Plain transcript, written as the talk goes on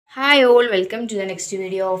Hi all, welcome to the next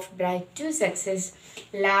video of Bright to Success.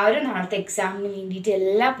 എല്ലാവരും നാളത്തെ എക്സാമിന് വേണ്ടിയിട്ട്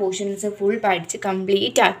എല്ലാ പോർഷൻസും ഫുൾ പഠിച്ച്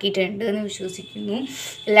കംപ്ലീറ്റ് ആക്കിയിട്ടുണ്ട് എന്ന് വിശ്വസിക്കുന്നു.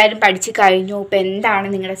 എല്ലാവരും പഠിച്ച് കഴിഞ്ഞു. ഇപ്പോൾ എന്താണ്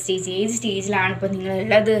നിങ്ങളുടെ സ്റ്റേജ്, ഏത് സ്റ്റേജിലാണ് ഇപ്പോൾ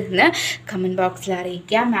നിങ്ങളുള്ളത് എന്ന് കമൻറ്റ് ബോക്സിൽ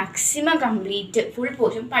അറിയിക്കുക. മാക്സിമം കംപ്ലീറ്റ് ഫുൾ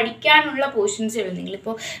പോർഷൻ പഠിക്കാനുള്ള പോർഷൻസേ ഉള്ളൂ.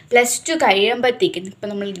 നിങ്ങളിപ്പോൾ +2 കഴിയുമ്പോഴത്തേക്കും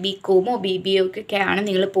ഇപ്പോൾ നമ്മൾ BComോ BBA ഒക്കെയാണ്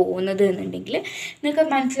നിങ്ങൾ പോകുന്നത് എന്നുണ്ടെങ്കിൽ നിങ്ങൾക്ക്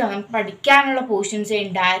മനസ്സിലാവും നമുക്ക് പഠിക്കാനുള്ള പോർഷൻസേ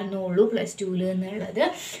ഉണ്ടായിരുന്നുള്ളൂ +2 എന്നുള്ളത്.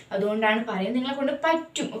 അതുകൊണ്ടാണ് പറയുന്നത് നിങ്ങളെ കൊണ്ട്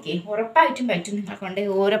പറ്റും. ഓക്കെ, ഉറപ്പായിട്ടും പറ്റും നിങ്ങളെ കൊണ്ട്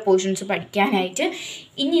ഓരോ പോർഷൻസ് പഠിക്കാനായിട്ട്.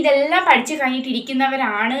 ഇനി ഇതെല്ലാം പഠിച്ച്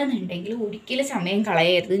കഴിഞ്ഞിട്ടിരിക്കുന്നവരാണ് എന്നുണ്ടെങ്കിൽ ഒരിക്കലും സമയം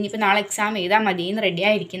കളയരുത്. ഇനിയിപ്പോൾ നാളെ എക്സാം എഴുതാൻ മതിയെന്ന്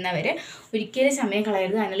റെഡിയായിരിക്കുന്നവർ ഒരിക്കലും സമയം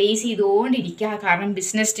കളയരുത്. അനലൈസ് ചെയ്തുകൊണ്ടിരിക്കുക. കാരണം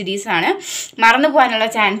ബിസിനസ് സ്റ്റഡീസാണ്, മറന്നു പോകാനുള്ള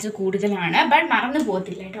ചാൻസ് കൂടുതലാണ്. ബട്ട് മറന്നു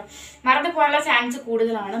പോകത്തില്ല കേട്ടോ, മറന്നു പോകാനുള്ള ചാൻസ്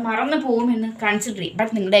കൂടുതലാണ്. മറന്നു പോകുമെന്ന് കൺസിഡർ ചെയ്യും.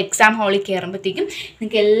 ബട്ട് നിങ്ങളുടെ എക്സാം ഹാളിൽ കയറുമ്പോഴത്തേക്കും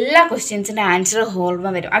നിങ്ങൾക്ക് എല്ലാ ക്വസ്റ്റ്യൻസിൻ്റെ ആൻസർ ഓർമ്മ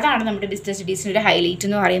വരും. അതാണ് നമ്മുടെ ബിസിനസ് സ്റ്റഡീസിൻ്റെ ഒരു ഹൈലൈറ്റ്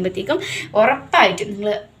എന്ന് പറയുമ്പോഴത്തേക്കും. ഉറപ്പായിട്ടും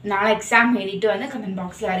നിങ്ങൾ നാളെ എക്സാം എഴുതിയിട്ട് വന്ന് കമൻറ്റ്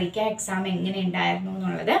ബോക്സിൽ അറിയിക്കുക എക്സാം എങ്ങനെ ഉണ്ടായിരുന്നു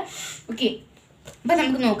എന്നുള്ളത്. ഓക്കെ, അപ്പോൾ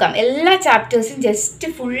നമുക്ക് നോക്കാം. എല്ലാ ചാപ്റ്റേഴ്സും ജസ്റ്റ്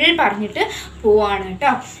ഫുൾ പറഞ്ഞിട്ട് പോവാണ്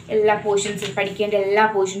കേട്ടോ. എല്ലാ പോർഷൻസും പഠിക്കേണ്ട എല്ലാ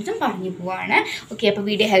പോർഷൻസും പറഞ്ഞു പോവാണ്. ഓക്കെ, അപ്പോൾ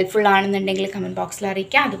വീഡിയോ ഹെൽപ്ഫുൾ ആണെന്നുണ്ടെങ്കിൽ കമൻറ്റ് ബോക്സിൽ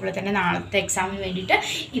അറിയിക്കുക. അതുപോലെ തന്നെ നാളത്തെ എക്സാമിന് വേണ്ടിയിട്ട്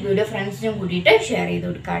ഈ വീഡിയോ ഫ്രണ്ട്സിനും കൂടിയിട്ട് ഷെയർ ചെയ്ത്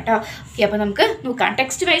കൊടുക്കുക കേട്ടോ. ഓക്കെ, അപ്പോൾ നമുക്ക് നോക്കാം.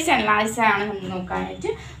 ടെക്സ്റ്റ് വൈസ് അനലൈസ് ആണ് നമ്മൾ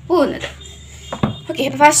നോക്കാനായിട്ട് പോകുന്നത്. ഓക്കെ,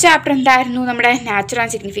 അപ്പോൾ ഫസ്റ്റ് ചാപ്റ്റർ എന്തായിരുന്നു? നമ്മുടെ nature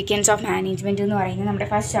and significance of management എന്ന് പറയുന്നത് നമ്മുടെ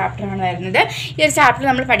ഫസ്റ്റ് ചാപ്റ്ററാണ് വരുന്നത്. ഈ ഒരു ചാപ്റ്റർ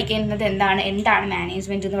നമ്മൾ പഠിക്കുന്നത് എന്താണ്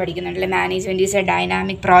മാനേജ്മെൻറ്റ് എന്ന് പഠിക്കുന്നുണ്ടല്ലേ. Management is A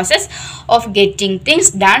dynamic process of getting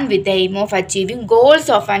things done with the aim of achieving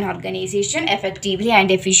goals of an organisation effectively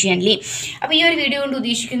and efficiently. അപ്പോൾ ഈ ഒരു വീഡിയോ കൊണ്ട്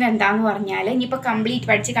ഉദ്ദേശിക്കുന്നത് എന്താണെന്ന്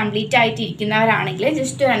പഠിച്ച് കംപ്ലീറ്റ് ആയിട്ട് ഇരിക്കുന്നവരാണെങ്കിൽ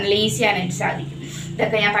ജസ്റ്റ് ഒരു അനലൈസ് ചെയ്യാനായിട്ട് സാധിക്കും.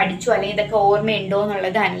 ഇതൊക്കെ ഞാൻ പഠിച്ചു അല്ലെങ്കിൽ ഇതൊക്കെ ഓർമ്മയുണ്ടോ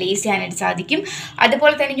എന്നുള്ളത് അനലൈസ് ചെയ്യാനായിട്ട് സാധിക്കും.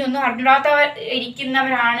 അതുപോലെ തന്നെ ഇനി ഒന്നും അറിഞ്ഞിടാത്തവർ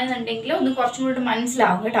ഇരിക്കുന്നവരാണെന്നുണ്ടെങ്കിൽ ഒന്ന് കുറച്ചും കൂടി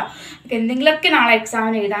മനസ്സിലാവും കേട്ടോ. എന്തെങ്കിലുമൊക്കെ നാളെ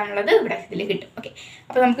എക്സാമിന് എഴുതാനുള്ളത് ഇവിടെ ഇതിൽ കിട്ടും. ഓക്കെ,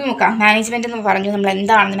 അപ്പോൾ നമുക്ക് നോക്കാം. മാനേജ്മെൻറ്റ് എന്ന് പറഞ്ഞു നമ്മൾ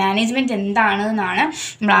മാനേജ്മെൻറ്റ് എന്താണെന്നാണ്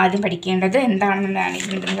നമ്മൾ ആദ്യം പഠിക്കേണ്ടത്. എന്താണെന്ന്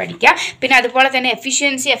മാനേജ്മെൻറ്റ് എന്ന് പഠിക്കുക. പിന്നെ അതുപോലെ തന്നെ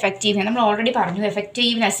എഫിഷ്യൻസി, എഫക്റ്റീവ്നെസ് നമ്മൾ ഓൾറെഡി പറഞ്ഞു.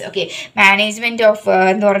 Effectiveness, okay,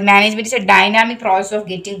 management is A dynamic process of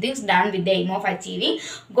getting things done with the aim of achieving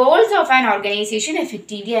goals of an organisation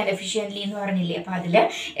effectively and efficiently എന്ന് പറഞ്ഞില്ലേ. അപ്പോൾ അതിൽ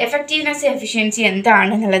എഫക്റ്റീവ്നെസ്, എഫിഷ്യൻസി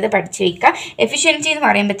എന്താണെന്നുള്ളത് പഠിച്ചു വയ്ക്കുക. എഫിഷ്യൻസി എന്ന്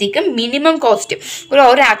പറയുമ്പോഴത്തേക്കും മിനിമം കോസ്റ്റ്,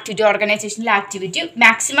 ഒരു ആക്ടിവിറ്റി ഓർഗനൈസേഷനിലെ ആക്ടിവിറ്റി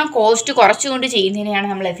മാക്സിമം കോസ്റ്റ് കുറച്ചുകൊണ്ട് ചെയ്യുന്നതിനെയാണ്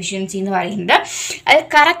നമ്മൾ എഫിഷ്യൻസി എന്ന് പറയുന്നത്. അത്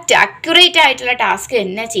കറക്റ്റ് അക്യുറേറ്റ് ആയിട്ടുള്ള ടാസ്ക്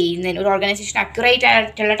തന്നെ ചെയ്യുന്നതിന്, ഒരു ഓർഗനൈസേഷൻ അക്യുറേറ്റ്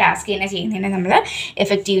ആയിട്ടുള്ള ടാസ്ക് തന്നെ ചെയ്യുന്നതിന് നമ്മൾ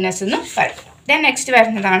എഫക്റ്റീവ്നെസ് എന്ന് പറയും. ദെൻ നെക്സ്റ്റ്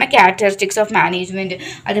വരുന്നതാണ് ക്യാരക്ടറിസ്റ്റിക്സ് ഓഫ് മാനേജ്മെൻറ്റ്.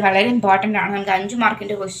 അത് വളരെ ഇമ്പോർട്ടൻ്റ് ആണ്. നമുക്ക് 5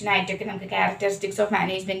 മാർക്കിൻ്റെ ക്വസ്റ്റ്യൻ ആയിട്ടൊക്കെ നമുക്ക് ക്യാരക്ടറിസ്റ്റിക്സ് ഓഫ്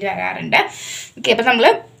മാനേജ്മെൻറ്റ് വരാറുണ്ട്. ഓക്കെ, അപ്പോൾ നമ്മൾ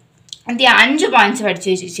 5 പോയിന്റ്സ്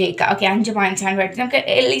പഠിച്ച് വെച്ചേക്കാം. ഓക്കെ, 5 പോയിന്റ്സ് ആണ് പഠിച്ചത്. നമുക്ക്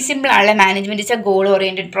സിമ്പിൾ ആണല്ലേ. Management is A goal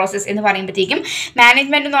oriented process എന്ന് പറയുമ്പോഴത്തേക്കും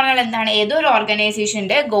മാനേജ്മെൻറ്റ് എന്ന് പറഞ്ഞാൽ എന്താണ്? ഏതൊരു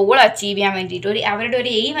ഓർഗനൈസേഷൻ്റെ ഗോൾ അച്ചീവ് ചെയ്യാൻ വേണ്ടിയിട്ട്, അവരുടെ ഒരു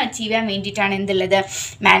എയിം അച്ചീവ് ചെയ്യാൻ വേണ്ടിയിട്ടാണ് എന്തുള്ളത്,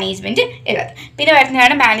 മാനേജ്മെൻറ്റ് ഉള്ളത്. പിന്നെ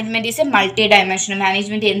വരുന്നതാണ് management is A multi dimension.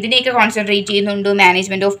 Management എന്തിനെയൊക്കെ concentrate ചെയ്യുന്നുണ്ട്?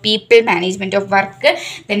 Management of people, management of work,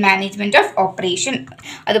 then management of operation.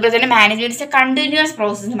 അതുപോലെ തന്നെ management is A continuous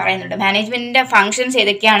process എന്ന് പറയുന്നുണ്ട്. മാനേജ്മെൻറ്റിൻ്റെ ഫംഗ്ഷൻസ്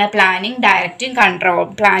ഏതൊക്കെയാണ്? പ്ലാനിങ്,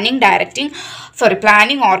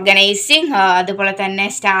 ഓർഗനൈസിങ്, അതുപോലെ തന്നെ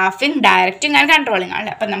സ്റ്റാഫിങ്, ഡയറക്റ്റിംഗ് ആൻഡ് കൺട്രോളിങ് ആണ്.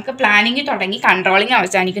 അപ്പം നമുക്ക് പ്ലാനിങ് തുടങ്ങി കൺട്രോളിങ്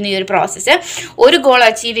അവസാനിക്കുന്ന ഈ ഒരു പ്രോസസ്സ് ഒരു ഗോൾ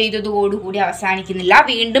അച്ചീവ് ചെയ്തതോടുകൂടി അവസാനിക്കുന്നില്ല.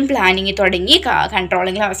 വീണ്ടും പ്ലാനിങ് തുടങ്ങി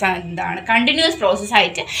കൺട്രോളിങ്ങിൽ എന്താണ് കണ്ടിന്യൂസ്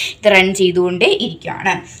പ്രോസസ്സായിട്ട് ഇത് റൺ ചെയ്തുകൊണ്ടേ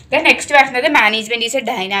ഇരിക്കുകയാണ്. ദെൻ നെക്സ്റ്റ് വരുന്നത് management is A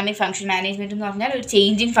dynamic function. Management എന്ന് പറഞ്ഞാൽ ഒരു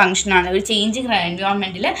ചേഞ്ചിങ് ഫംഗ്ഷനാണ്. ഒരു ചേഞ്ചിങ്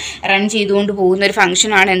എൻവയോൺമെൻറ്റിൽ റൺ ചെയ്തുകൊണ്ട് പോകുന്ന ഒരു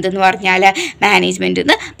ഫംഗ്ഷനാണ് എന്തെന്ന് പറഞ്ഞാൽ മാനേജ്മെൻറ്റ്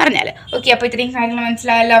എന്ന് പറഞ്ഞാൽ. ഓക്കെ, അപ്പോൾ ഇത്രയും കാര്യങ്ങൾ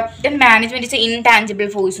മനസ്സിലായല്ലോ. Then management is intangible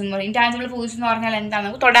force എന്ന് പറയും. ഇൻടാഞ്ചിബിൾ ഫോഴ്സ് എന്ന് പറഞ്ഞാൽ എന്താണ്?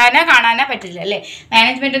 നമുക്ക് തൊടാനോ കാണാനോ പറ്റില്ല അല്ലേ.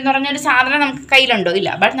 മാനേജ്മെൻറ്റ് എന്ന് പറഞ്ഞ ഒരു സാധനം നമുക്ക് കയ്യിലുണ്ടോ? ഇല്ല.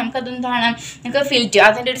 ബട്ട് നമുക്കതെന്താണ്, നമുക്ക് ഫീൽ ചെയ്യാം.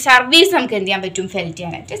 അതിൻ്റെ ഒരു സർവീസ് നമുക്ക് എന്ത് ചെയ്യാൻ പറ്റും? ഫീൽ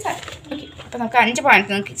ചെയ്യാനായിട്ട് സാധിക്കും. ഓക്കെ, അപ്പോൾ നമുക്ക് 5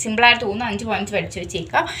 പോയിന്റ്സ്, നമുക്ക് സിമ്പിളായിട്ട് തോന്നുന്നു 5 പോയിന്റ്സ് പഠിച്ച്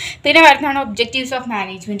വെച്ചേക്കാം. പിന്നെ വരുന്നതാണ് ഒബ്ജക്റ്റീവ്സ് ഓഫ്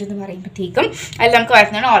മാനേജ്മെൻറ്റ് എന്ന് പറയുമ്പോഴത്തേക്കും അതിൽ നമുക്ക്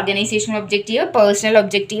വരുന്നതാണ് organisational objective, personal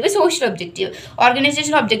objective, social objective.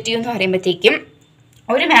 Organisational objective എന്ന് പറയുമ്പോഴത്തേക്കും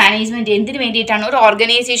ഒരു മാനേജ്മെൻറ്റ് എന്തിനു വേണ്ടിയിട്ടാണ്? ഒരു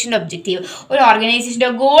ഓർഗനൈസേഷൻ്റെ ഒബ്ജക്റ്റീവ്, ഒരു ഓർഗനൈസേഷൻ്റെ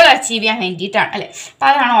ഗോൾ അച്ചീവ് ചെയ്യാൻ വേണ്ടിയിട്ടാണ് അല്ലേ. അപ്പോൾ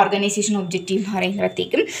അതാണ് ഓർഗനൈസേഷൻ ഒബ്ജക്റ്റീവ് എന്ന്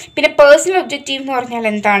പറയുമ്പോഴത്തേക്കും. പിന്നെ പേഴ്സണൽ ഒബ്ജക്റ്റീവ് എന്ന് പറഞ്ഞാൽ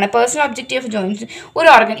എന്താണ്? പേഴ്സണൽ ഒബ്ജക്റ്റീവ് ഓഫ് ജോയിൻസ്,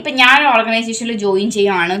 ഇപ്പം ഞാൻ ഓർഗനൈസേഷനിൽ ജോയിൻ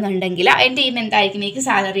ചെയ്യുകയാണെന്നുണ്ടെങ്കിൽ എൻ്റെ എയിം എന്തായിരിക്കും? എനിക്ക്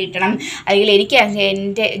സാലറി കിട്ടണം, അല്ലെങ്കിൽ എനിക്ക്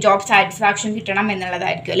എൻ്റെ ജോബ് സാറ്റിസ്ഫാക്ഷൻ കിട്ടണം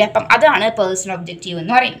എന്നുള്ളതായിരിക്കും അല്ലേ. അപ്പം അതാണ് പേഴ്സണൽ ഒബ്ജക്റ്റീവ്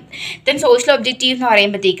എന്ന് പറയുന്നത്. ദെൻ സോഷ്യൽ ഒബ്ജക്റ്റീവ് എന്ന്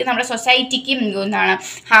പറയുമ്പോഴത്തേക്ക് നമ്മുടെ സൊസൈറ്റിക്ക് എന്താണ്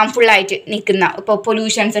ഹാംഫുള്ളായിട്ട് നിൽക്കുന്ന, ഇപ്പോൾ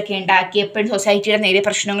പൊല്യൂഷൻസ് ഒക്കെ ഉണ്ടാക്കി എപ്പോഴും സൊസൈറ്റിയുടെ നേരെ വലിയ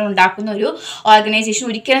പ്രശ്നങ്ങൾ ഉണ്ടാക്കുന്ന ഒരു ഓർഗനൈസേഷൻ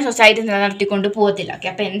ഒരിക്കലും സൊസൈറ്റി നിലനിർത്തിക്കൊണ്ട് പോകത്തില്ല. ഓക്കെ,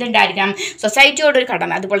 അപ്പോൾ എന്തുണ്ടായിരിക്കണം, സൊസൈറ്റിയോടൊരു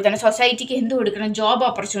കടമ, അതുപോലെ തന്നെ സൊസൈറ്റിക്ക് എന്ത് കൊടുക്കണം, ജോബ്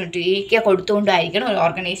ഓപ്പർച്യൂണിറ്റി ഒക്കെ കൊടുത്തുകൊണ്ടായിരിക്കണം ഒരു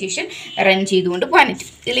ഓർഗനൈസേഷൻ റൺ ചെയ്തുകൊണ്ട് പോകാൻ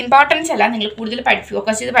പറ്റും. ഇതിൽ ഇമ്പോർട്ടൻസ് അല്ല, നിങ്ങൾ കൂടുതൽ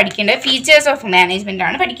ഫോക്കസ് ചെയ്ത് പഠിക്കേണ്ടത് ഫീച്ചേഴ്സ് ഓഫ് മാനേജ്മെൻറ്റ്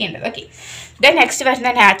ആണ് പഠിക്കേണ്ടത്. ഓക്കെ, ദെൻ നെക്സ്റ്റ് വരുന്ന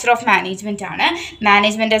നാച്ചർ ഓഫ് മാനേജ്മെൻറ്റ് ആണ്.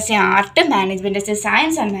 Management as A art, management as A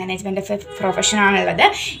science and management of A profession ആണുള്ളത്.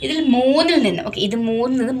 ഇതിൽ മൂന്നിൽ നിന്ന് ഓക്കെ, ഇത്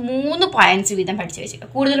മൂന്ന് പോയിന്റ്സ് വീതം പഠിച്ച് വെച്ചേക്കുക.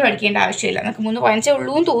 കൂടുതൽ പഠിക്കേണ്ട ആവശ്യമില്ല, നമുക്ക് 3 പോയിന്റ്സേ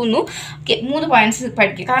ഉള്ളൂ എന്ന് തോന്നുന്നു. ഓക്കെ, 3 പോയിന്റ്സ്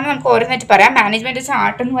പഠിക്കുക. കാരണം നമുക്ക് ഓരോന്നായിട്ട് പറയാം. മാനേജ്മെൻറ്റ് ആസ്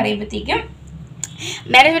ആർട്ട് എന്ന് പറയുമ്പോഴത്തേക്കും,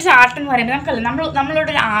 മാനേജ്മെൻറ്റ് ആർട്ട് എന്ന് പറയുമ്പോൾ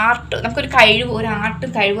നമ്മളോടൊരു ആർട്ട്, നമുക്കൊരു കഴിവ്, ഒരു ആർട്ടും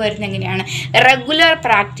കഴിവ് വരുന്നത് എങ്ങനെയാണ്, റെഗുലർ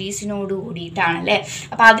പ്രാക്ടീസിനോട് കൂടിയിട്ടാണ് അല്ലേ.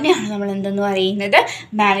 അപ്പോൾ അതിനെയാണ് നമ്മൾ എന്തെന്ന് പറയുന്നത്,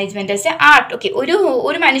 management as A art. Okay,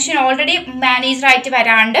 ഒരു മനുഷ്യൻ ഓൾറെഡി മാനേജറായിട്ട്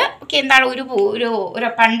വരാണ്ട് ഓക്കെ എന്താണ് ഒരു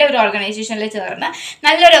പണ്ട് ഒരു ഓർഗനൈസേഷനിൽ ചേർന്ന്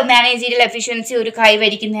നല്ലൊരു മാനേജീരിയൽ എഫിഷ്യൻസി ഒരു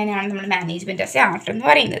കൈവരിക്കുന്നതിനാണ് നമ്മൾ മാനേജ്മെൻറ്റ് ആസ് എ ആർട്ട് എന്ന്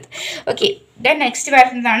പറയുന്നത്. ഓക്കെ, ദെൻ നെക്സ്റ്റ്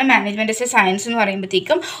വരുന്നതാണ് മാനേജ്മെൻറ്റ് ആസ് എ സയൻസ് എന്ന്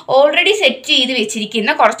പറയുമ്പോഴത്തേക്കും, ഓൾറെഡി സെറ്റ് ചെയ്ത്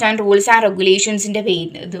വെച്ചിരിക്കുന്ന കുറച്ച് റൂൾസ് ആൻഡ് റെഗുലേഷൻസിൻ്റെ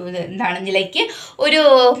ഇതിലേക്ക് ഒരു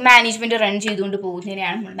മാനേജ്മെൻറ്റ് റൺ ചെയ്തുകൊണ്ട്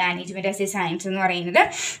പോകുന്നതിനെയാണ് നമ്മൾ മാനേജ്മെൻറ്റ് ആസ് എ സയൻസ് എന്ന് പറയുന്നത്.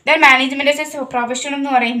 Then management as A profession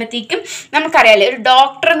എന്ന് പറയുമ്പോഴത്തേക്കും നമുക്കറിയാമല്ലേ, ഒരു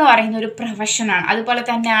ഡോക്ടർ എന്ന് പറയുന്ന ഒരു പ്രൊഫഷനാണ്, അതുപോലെ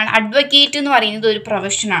തന്നെയാണ് അഡ്വക്കേറ്റ് എന്ന് പറയുന്നത് ഒരു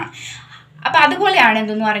പ്രൊഫഷനാണ്. അപ്പോൾ അതുപോലെയാണ്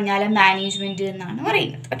എന്തെന്ന് പറഞ്ഞാൽ മാനേജ്മെൻറ്റ് എന്നാണ്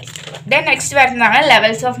പറയുന്നത്. ഓക്കെ, ദെൻ നെക്സ്റ്റ് വരുന്നതാണ്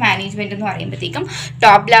ലെവൽസ് ഓഫ് മാനേജ്മെൻറ്റ് എന്ന് പറയുമ്പോഴത്തേക്കും,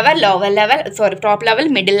 top level,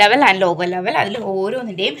 middle level and lower level. അതിൽ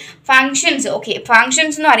ഓരോന്നിൻ്റെയും ഫങ്ഷൻസ്. ഓക്കെ,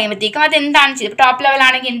 ഫങ്ഷൻസ് എന്ന് പറയുമ്പോഴത്തേക്കും അതെന്താണ് ചെയ്തത്. ടോപ്പ് ലെവൽ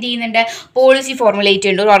ആണെങ്കിൽ എന്ത് ചെയ്യുന്നുണ്ട്, പോളിസി ഫോർമുലേറ്റ്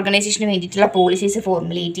ചെയ്യുന്നുണ്ട്, ഒരു ഓർഗനൈസേഷന് വേണ്ടിയിട്ടുള്ള പോളിസീസ്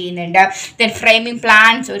ഫോർമുലേറ്റ് ചെയ്യുന്നുണ്ട്. ദെൻ ഫ്രെയിമിംഗ്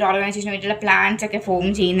പ്ലാൻസ്, ഒരു ഓർഗനൈസേഷന് വേണ്ടിയിട്ടുള്ള പ്ലാൻസ് ഒക്കെ ഫോം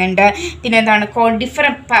ചെയ്യുന്നുണ്ട്. പിന്നെ എന്താണ്,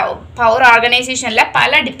 ഒരു ഓർഗനൈസേഷനിലെ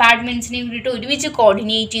പല ഡിപ്പാർട്ട്മെൻറ്റ്സിനെയും കൂടിയിട്ട് ഒരുമിച്ച്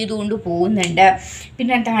കോർഡിനേറ്റ് ചെയ്തുകൊണ്ട് പോകുന്നുണ്ട്.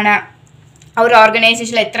 പിന്നെ എന്താണ്, ഒരു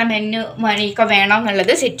ഓർഗനൈസേഷനിൽ എത്ര മണിയൊക്കെ വേണം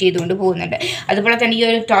എന്നുള്ളത് സെറ്റ് ചെയ്തുകൊണ്ട് പോകുന്നുണ്ട്. അതുപോലെ തന്നെ ഈ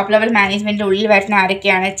ഒരു ടോപ്പ് ലെവൽ മാനേജ്മെൻറ്റിൻ്റെ ഉള്ളിൽ വരുന്ന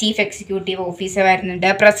ആരൊക്കെയാണ്, ചീഫ് എക്സിക്യൂട്ടീവ് ഓഫീസർ വരുന്നുണ്ട്,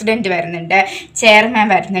 പ്രസിഡൻറ്റ് വരുന്നുണ്ട്, ചെയർമാൻ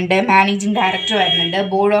വരുന്നുണ്ട്, മാനേജിംഗ് ഡയറക്ടർ വരുന്നുണ്ട്,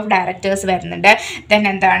 ബോർഡ് ഓഫ് ഡയറക്ടേഴ്സ് വരുന്നുണ്ട്, ദെൻ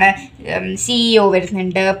എന്താണ് CEO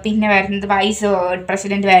വരുന്നുണ്ട്, പിന്നെ വരുന്നത് വൈസ്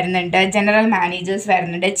പ്രസിഡൻറ്റ് വരുന്നുണ്ട്, ജനറൽ മാനേജേഴ്സ്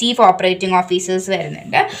വരുന്നുണ്ട്, ചീഫ് ഓപ്പറേറ്റിംഗ് ഓഫീസേഴ്സ്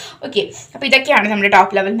വരുന്നുണ്ട്. ഓക്കെ, അപ്പോൾ ഇതൊക്കെയാണ് നമ്മുടെ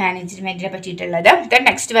ടോപ്പ് ലെവൽ മാനേജ്മെൻറ്റിനെ പറ്റിയിട്ടുള്ളത്. ദെൻ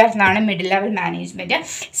നെക്സ്റ്റ് വരുന്നതാണ് മിഡിൽ ലെവൽ മാനേജ്മെൻറ്റ്.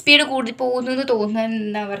 സ്പീഡ് കൂടി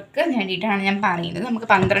തോന്നുന്നവർക്ക് വേണ്ടിയിട്ടാണ് ഞാൻ പറയുന്നത്. നമുക്ക്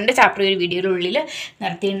 12 ചാപ്റ്റർ ഒരു വീഡിയോയിലുള്ളിൽ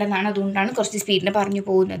നിർത്തേണ്ടതാണ്, അതുകൊണ്ടാണ് കുറച്ച് സ്പീഡിന് പറഞ്ഞു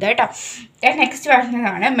പോകുന്നത് കേട്ടോ. നെക്സ്റ്റ്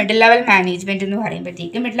വരുന്നതാണ് മിഡിൽ ലെവൽ മാനേജ്മെൻറ്റ് എന്ന്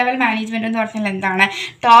പറയുമ്പോഴത്തേക്കും, മിഡിൽ ലെവൽ മാനേജ്മെൻറ്റ് എന്ന് പറഞ്ഞാൽ എന്താണ്,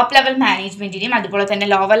 ടോപ്പ് ലെവൽ മാനേജ്മെൻറ്റിനെയും അതുപോലെ തന്നെ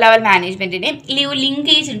ലോവർ ലെവൽ മാനേജ്മെൻറ്റിനെയും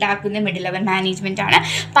ലിങ്കേജ് ഉണ്ടാക്കുന്ന മിഡിൽ ലെവൽ മാനേജ്മെൻറ്റ് ആണ്.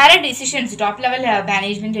 പല ഡിസിഷൻസ് ടോപ്പ് ലെവൽ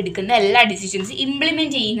മാനേജ്മെൻറ്റ് എടുക്കുന്ന എല്ലാ ഡിസിഷൻസ്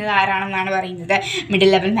ഇംപ്ലിമെൻറ്റ് ചെയ്യുന്നത് ആരാണെന്നാണ് പറയുന്നത്,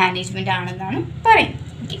 മിഡിൽ ലെവൽ മാനേജ്മെൻറ്റ് ആണെന്നാണ് പറയുന്നത്.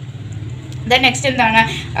 ദെൻ നെക്സ്റ്റ് എന്താണ്,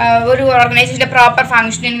 ഒരു ഓർഗനൈസേഷൻ്റെ പ്രോപ്പർ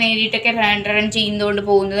ഫംഗ്ഷനിന് വേണ്ടിയിട്ടൊക്കെ റൺ ചെയ്യുന്നതുകൊണ്ട്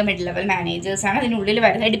പോകുന്നത് മിഡിൽ ലെവൽ മാനേജേഴ്സാണ്. അതിനുള്ളിൽ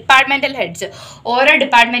വരുന്നത് ഡിപ്പാർട്ട്മെൻറ്റൽ ഹെഡ്സ്, ഓരോ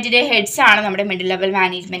ഡിപ്പാർട്ട്മെൻറ്റിൻ്റെ ഹെഡ്സാണ് നമ്മുടെ മിഡിൽ ലെവൽ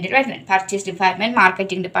മാനേജ്മെൻറ്റിൽ വരുന്നത്. Purchase department,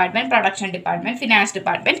 marketing department, production department, finance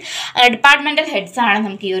department, departmental ഹെഡ്സാണ്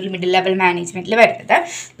നമുക്ക് ഈ ഒരു മിഡിൽ ലെവൽ മാനേജ്മെൻറ്റിൽ വരുന്നത്.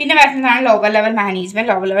 പിന്നെ വരുന്നതാണ് lower level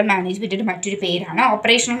management. Lower level മാനേജ്മെൻറ്റിൻ്റെ മറ്റൊരു പേരാണ്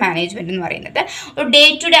ഓപ്പറേഷണൽ മാനേജ്മെൻറ്റ് എന്ന് പറയുന്നത്. ഒരു day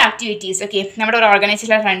to day activities, okay, നമ്മുടെ ഒരു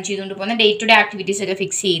ഓർഗനൈസേഷനിൽ റൺ ചെയ്തുകൊണ്ട് പോകുന്ന ഡേ ടു ഡേ ആക്ടിവിറ്റീസ് ഒക്കെ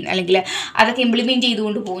ഫിക്സ് ചെയ്യുന്ന അല്ലെങ്കിൽ അതൊക്കെ ഇംപ്ലിമെൻറ്റ്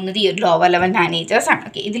ചെയ്തുകൊണ്ട് പോകുന്നത് ഈ ഒരു ലോവർ ലെവൽ മാനേജേഴ്സാണ്.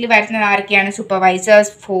 ഓക്കെ, ഇതിൽ വരുന്നത് ആരൊക്കെയാണ്,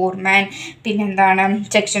 സൂപ്പർവൈസേഴ്സ്, ഫോർമാൻ, പിന്നെന്താണ്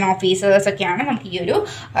സെക്ഷൻ ഓഫീസേഴ്സ് ഒക്കെയാണ് നമുക്ക് ഈ ഒരു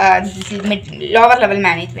ലോവർ ലെവൽ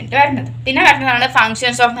മാനേജ്മെൻറ്റ് വരുന്നത്. പിന്നെ വരുന്നതാണ്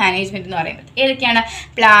ഫങ്ഷൻസ് ഓഫ് മാനേജ്മെൻറ്റ് എന്ന് പറയുന്നത്. ഏതൊക്കെയാണ്,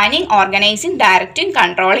 planning, organising, directing,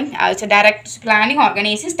 controlling, planning,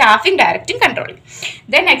 organising, staffing, directing, controlling.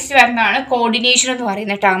 Then next വരുന്നതാണ് കോർഡിനേഷൻ എന്ന്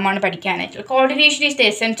പറയുന്ന ടേമാണ് പഠിക്കാനായിട്ടുള്ളത്. Coordination is the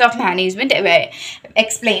essence of management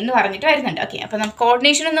explain എന്ന് പറഞ്ഞിട്ട് വരുന്നുണ്ട്. ഓക്കെ, അപ്പോൾ നമുക്ക്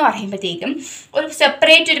കോർഡിനേഷൻ എന്ന് പറയുമ്പോഴത്തേക്കും ഒരു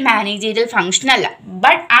സെപ്പറേറ്റ് ഒരു മാനേജീരിയൽ ഫംഗ്ഷൻ അല്ല,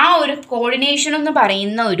 ബട്ട് ആ ഒരു കോർഡിനേഷൻ എന്ന്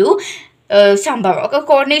പറയുന്ന ഒരു സംഭവം ഒക്കെ,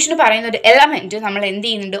 കോർഡിനേഷൻ പറയുന്ന ഒരു എലമെൻറ്റ് നമ്മൾ എന്ത്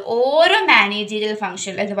ചെയ്യുന്നുണ്ട്, ഓരോ മാനേജീരിയൽ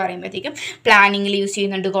ഫംഗ്ഷനിൽ എന്ന് പറയുമ്പോഴത്തേക്കും പ്ലാനിങ്ങിൽ യൂസ്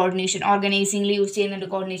ചെയ്യുന്നുണ്ട് കോർഡിനേഷൻ, ഓർഗനൈസിങ്ങിൽ യൂസ് ചെയ്യുന്നുണ്ട്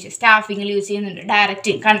കോർഡിനേഷൻ, സ്റ്റാഫിങ്ങിൽ യൂസ് ചെയ്യുന്നുണ്ട്,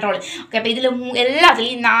 ഡയറക്റ്റിംഗ്, കൺട്രോൾ. ഓക്കെ, അപ്പോൾ ഇതിൽ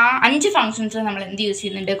എല്ലാത്തിലും 5 ഫംഗ്ഷൻസിൽ നമ്മൾ എന്ത് യൂസ്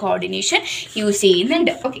ചെയ്യുന്നുണ്ട്, കോർഡിനേഷൻ യൂസ്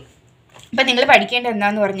ചെയ്യുന്നുണ്ട്. ഓക്കെ, അപ്പോൾ നിങ്ങൾ പഠിക്കേണ്ടത്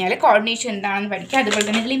എന്താണെന്ന് പറഞ്ഞാൽ കോർഡിനേഷൻ എന്താണെന്ന് പഠിക്കുക, അതുപോലെ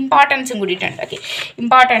തന്നെ ഇതിൽ ഇമ്പോർട്ടൻസും കൂടിയിട്ടുണ്ട്. ഓക്കെ,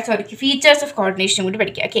 ഫീച്ചേഴ്സ് ഓഫ് കോർഡിനേഷൻ കൂടി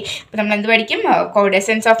പഠിക്കുക. ഓക്കെ, അപ്പോൾ നമ്മൾ എന്ത് പഠിക്കും,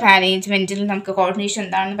 എസെൻസ് ഓഫ് മാനേജ്മെൻറ്റിൽ നമുക്ക് കോർഡിനേഷൻ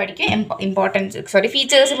എന്താണെന്ന് പഠിക്കുക,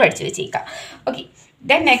 ഫീച്ചേഴ്സ് പഠിച്ച് വെച്ചേക്കാം. ഓക്കെ,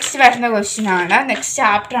 ദെൻ നെക്സ്റ്റ് വരുന്ന ക്വസ്റ്റ്യൻ ആണ്, നെക്സ്റ്റ്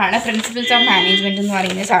ചാപ്റ്റർ ആണ് പ്രിൻസിപ്പിൾസ് ഓഫ് മാനേജ്മെൻറ്റ് എന്ന്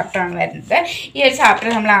പറയുന്ന ചാപ്റ്ററാണ് വരുന്നത്. ഈ ഒരു ചാപ്റ്റർ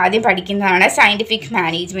നമ്മൾ ആദ്യം പഠിക്കുന്നതാണ് scientific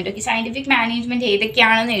management. Okay, scientific management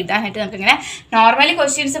ഏതൊക്കെയാണെന്ന് എഴുതാനായിട്ട് നമുക്കിങ്ങനെ നോർമലി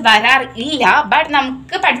ക്വസ്റ്റ്യൻസ് വരാറില്ല, ബട്ട്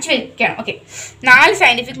നമുക്ക് പഠിച്ചു വെക്കണം. ഓക്കെ, 4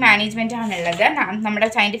 സയൻറ്റിഫിക് മാനേജ്മെൻറ്റ് ആണുള്ളത്. നമ്മുടെ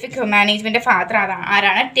സയൻറ്റിഫിക് മാനേജ്മെൻറ്റ് ഫാദർ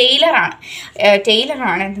ആരാണ്,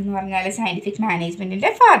 ടൈലറാണ് എന്തെന്ന് പറഞ്ഞാൽ scientific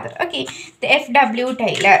മാനേജ്മെൻറ്റിൻ്റെ father. Okay, FW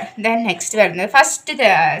Taylor. Then next വരുന്നത് ഫസ്റ്റ്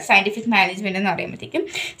സയൻറ്റിഫിക് മാനേജ്മെൻറ്റ് എന്ന് പറയുമ്പോഴത്തേക്കും പറയുമ്പോഴത്തേക്കും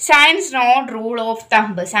science not rule of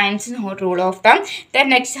thumb, science not rule of thumb. Then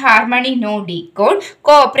next harmony no decode,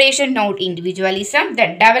 cooperation not individualism, the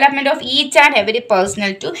development of each and every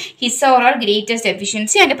personal to his or greatest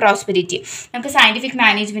efficiency and prosperity. നമുക്ക് scientific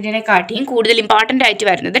മാനേജ്മെൻറ്റിനെ കാട്ടിയും കൂടുതൽ important ആയിട്ട്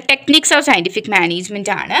വരുന്നത് techniques of scientific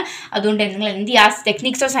management ആണ്. അതുകൊണ്ട് നിങ്ങൾ എന്ത് ചെയ്യുക,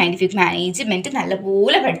 ടെക്നിക്സ് ഓഫ് സയൻറ്റിഫിക് മാനേജ്മെൻറ്റ്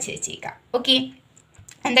നല്ലപോലെ പഠിച്ച് വെച്ചേക്കാം. ഓക്കെ,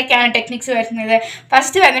 എന്തൊക്കെയാണ് ടെക്നിക്സ് വരുന്നത്?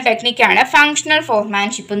 ഫസ്റ്റ് വരുന്ന ടെക്നിക്കാണ് ഫങ്ഷണൽ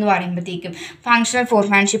ഫോർമാൻഷിപ്പ് എന്ന് പറയുമ്പോഴത്തേക്കും. ഫങ്ഷണൽ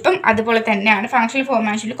ഫോർമാൻഷിപ്പും അതുപോലെ തന്നെയാണ് ഫങ്ഷണൽ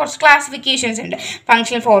ഫോർമാൻഷിപ്പിൽ കുറച്ച് ക്ലാസിഫിക്കേഷൻസ് ഉണ്ട്.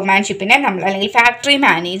 ഫങ്ഷണൽ ഫോർമാൻഷിപ്പിനെ നമ്മൾ അല്ലെങ്കിൽ ഫാക്ടറി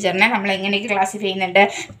മാനേജറിനെ നമ്മൾ എങ്ങനെയൊക്കെ ക്ലാസിഫൈ ചെയ്യുന്നുണ്ട്?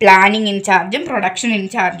 പ്ലാനിങ് ഇൻചാർജും പ്രൊഡക്ഷൻ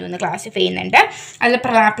ഇൻചാർജും എന്ന് ക്ലാസിഫൈ ചെയ്യുന്നുണ്ട്. അതിൽ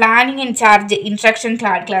planning in charge instruction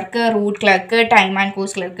clerk, root clerk, time and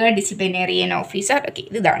cost clerk, ഡിസിപ്ലിനറിയൻ officer. Okay,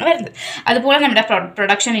 ഇതാണ് വരുന്നത്. അതുപോലെ നമ്മുടെ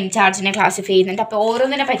പ്രൊഡക്ഷൻ ഇൻചാർജിനെ ക്ലാസിഫൈ ചെയ്യുന്നുണ്ട്. അപ്പോൾ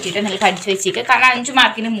ഓരോന്നിനെ പറ്റിയിട്ട് നിങ്ങൾ പഠിച്ച് വെച്ചേക്കുക. കാരണം 5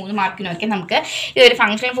 മാർക്കിനും 3 മാർക്കിനും ഒക്കെ നമുക്ക് ഈ ഒരു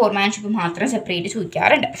ഫങ്ഷണൽ ഫോർമാൻഷിപ്പ് മാത്രം സെപ്പറേറ്റ്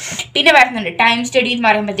ചോദിക്കാറുണ്ട്. പിന്നെ വരുന്നുണ്ട് ടൈം സ്റ്റഡി എന്ന്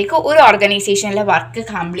പറയുമ്പോഴത്തേക്ക് ഒരു ഓർഗനൈസേഷനിലെ വർക്ക്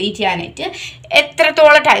കംപ്ലീറ്റ് ചെയ്യാനായിട്ട്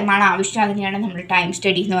എത്രത്തോളം ടൈമാണ് ആവശ്യം, അതിനെയാണ് നമ്മൾ ടൈം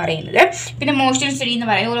സ്റ്റഡി എന്ന് പറയുന്നത്. പിന്നെ മോഷൻ സ്റ്റഡി എന്ന്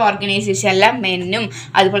പറയുന്നത് ഒരു ഓർഗനൈസേഷനിലെ മെന്നും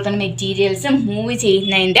അതുപോലെ തന്നെ മെറ്റീരിയൽസും മൂവ്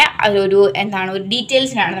ചെയ്യുന്നതിൻ്റെ ഒരു ഒരു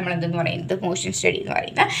ഡീറ്റെയിൽസിനാണ് നമ്മൾ എന്തെന്ന് പറയുന്നത് മോഷൻ സ്റ്റഡി എന്ന്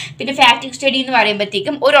പറയുന്നത്. പിന്നെ ഫാറ്റിക് സ്റ്റഡി എന്ന്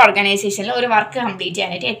പറയുമ്പോഴത്തേക്കും ഒരു ഓർഗനൈസേഷനിൽ ഒരു വർക്ക് കംപ്ലീറ്റ്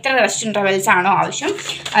ചെയ്യാനായിട്ട് എത്ര റെസ്റ്റ് ഇൻ്റർവെൽസ് ആണോ ആവശ്യം,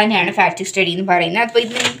 അതിനെയാണ് ഫാറ്റിക് സ്റ്റഡി എന്ന് പറയുന്നത്. അപ്പോൾ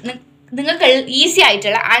നിങ്ങൾക്ക് ഈസി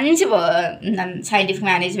ആയിട്ടുള്ള 5 സയൻറ്റിഫിക്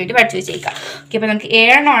മാനേജ്മെൻറ്റ് പഠിച്ചു വെച്ചേക്കാം. ഓക്കെ, അപ്പോൾ നമുക്ക്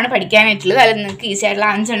 7 പഠിക്കാനായിട്ടുള്ളത്. അതിൽ നിങ്ങൾക്ക് ഈസി ആയിട്ടുള്ള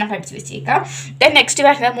 5 പഠിച്ചു വെച്ചേക്കാം. ദെൻ നെക്സ്റ്റ്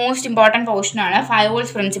വരുന്നത് മോസ്റ്റ് ഇമ്പോർട്ടൻറ്റ് പോർഷനാണ്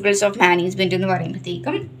 5 പ്രിൻസിപ്പിൾസ് ഓഫ് മാനേജ്മെൻറ്റ് എന്ന്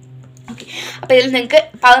പറയുമ്പോഴത്തേക്കും. ഓക്കെ, അപ്പോൾ ഇതിൽ നിങ്ങൾക്ക്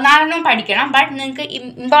 14 പഠിക്കണം. ബട്ട് നിങ്ങൾക്ക്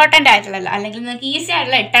ഇമ്പോർട്ടൻ്റ് ആയിട്ടുള്ള അല്ലെങ്കിൽ നിങ്ങൾക്ക് ഈസി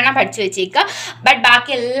ആയിട്ടുള്ള 8 പഠിച്ചു വെച്ചേക്കുക. ബട്ട്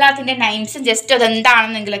ബാക്കി എല്ലാത്തിൻ്റെ നൈംസും ജസ്റ്റ്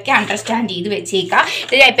അതെന്താണെന്നെങ്കിലൊക്കെ അണ്ടർസ്റ്റാൻഡ് ചെയ്ത് വെച്ചേക്കുക.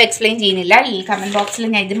 ഇത് ഞാൻ ഇപ്പോൾ എക്സ്പ്ലെയിൻ ചെയ്യുന്നില്ല. ഈ കമൻറ്റ് ബോക്സിൽ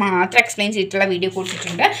ഞാൻ ഇത് മാത്രം എക്സ്പ്ലെയിൻ ചെയ്തിട്ടുള്ള വീഡിയോ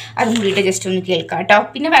കൊടുത്തിട്ടുണ്ട്. അതും കൂടിയിട്ട് ജസ്റ്റ് ഒന്ന് കേൾക്കാം കേട്ടോ.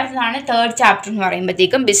 പിന്നെ വരുന്നതാണ് 3rd ചാപ്റ്റർ എന്ന്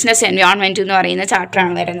പറയുമ്പോഴത്തേക്കും ബിസിനസ് എൻവയോൺമെൻറ്റ് എന്ന് പറയുന്ന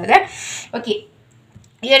ചാപ്റ്ററാണ് വരുന്നത്. ഓക്കെ,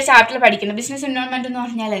 ഈ ഒരു ചാപ്റ്ററിൽ പഠിക്കുന്നത് ബിസിനസ് എൻവയോൺമെൻറ്റ് എന്ന്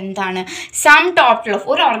പറഞ്ഞാൽ എന്താണ്? സം ടോട്ടൽ ഓഫ്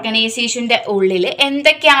ഒരു ഓർഗനൈസേഷൻ്റെ ഉള്ളിൽ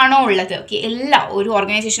എന്തൊക്കെയാണോ ഉള്ളത്, ഓക്കെ, ഒരു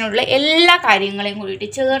ഓർഗനൈസേഷനുള്ള എല്ലാ കാര്യങ്ങളെയും കൂടിയിട്ട്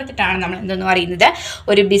ചേർത്തിട്ടാണ് നമ്മൾ എന്തെന്ന് പറയുന്നത്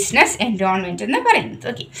ഒരു ബിസിനസ് എൻവയോൺമെൻറ്റ് എന്ന് പറയുന്നത്.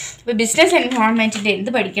 ഓക്കെ, അപ്പോൾ ബിസിനസ് എൻവയോൺമെൻറ്റിൻ്റെ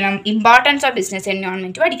എന്ത് പഠിക്കണം? ഇമ്പോർട്ടൻസ് ഓഫ് ബിസിനസ്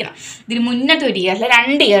എൻവയോൺമെൻറ്റ് പഠിക്കണം. ഇതിന് മുന്നത്തെ ഒരു ഇയറിൽ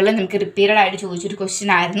 2 ഇയറിൽ നമുക്ക് റിപ്പീറ്റഡ് ആയിട്ട് ചോദിച്ചൊരു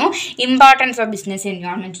ക്വസ്റ്റ്യൻ ആയിരുന്നു ഇമ്പോർട്ടൻസ് ഓഫ് ബിസിനസ്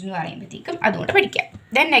എൻവയോൺമെൻറ്റ് എന്ന് പറയുമ്പോഴത്തേക്കും. അതുകൊണ്ട് പഠിക്കാം.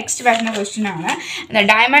 ദെൻ നെക്സ്റ്റ് വരുന്ന ക്വസ്റ്റ്യൻ ആണ്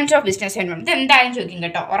ഡയമെൻഷൻസ് ഓഫ് ബിസിനസ് എൻവയോൺമെൻറ്റ്. എന്തായാലും ചോദിക്കും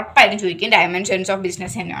കേട്ടോ, ഉറപ്പായിട്ടും ചോദിക്കും. ഡയമെൻഷൻസ് ഓഫ്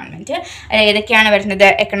ബിസിനസ് എൻവയോൺമെൻറ്റ് ഏതൊക്കെയാണ് വരുന്നത്?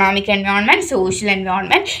 Economic environment, social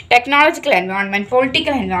environment, technological environment,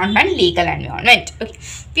 political environment, legal environment. Okay,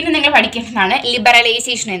 പിന്നെ നിങ്ങൾ പഠിക്കേണ്ടതാണ്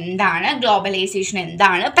ലിബറലൈസേഷൻ എന്താണ്, ഗ്ലോബലൈസേഷൻ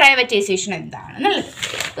എന്താണ്, പ്രൈവറ്റൈസേഷൻ എന്താണ് എന്നുള്ളത്.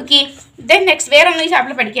 ഓക്കെ, ദെൻ നെക്സ്റ്റ് വേറെ ഒന്നും ഈ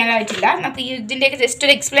ചാപ്റ്റർ പഠിക്കാനായിട്ടില്ല. നമുക്ക് ഇതിൻ്റെയൊക്കെ ജസ്റ്റ്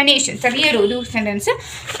ഒരു എക്സ്പ്ലനേഷൻ ചെറിയൊരു സെൻറ്റൻസ്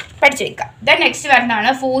പഠിച്ചു വെക്കാം. ദെൻ നെക്സ്റ്റ് വരുന്നതാണ്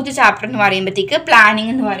 4th ചാപ്റ്റർ എന്ന് പറയുമ്പോഴത്തേക്ക്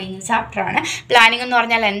പ്ലാനിങ് എന്ന് പറയുന്ന ചാപ്റ്ററാണ്. പ്ലാനിങ് എന്ന്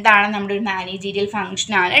പറഞ്ഞാൽ എന്താണ്? നമ്മുടെ ഒരു മാനേജീരിയൽ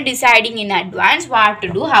ഫംഗ്ഷനാണ്. Deciding in advance what to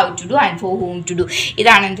do, how to do and four ഹൂം to do.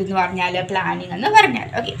 ഇതാണ് എന്തെന്ന് പറഞ്ഞാൽ പ്ലാനിങ് എന്ന് പറഞ്ഞാൽ.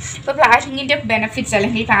 ഓക്കെ, ഇപ്പോൾ പ്ലാനിങ്ങിൻ്റെ ബെനിഫിറ്റ്സ്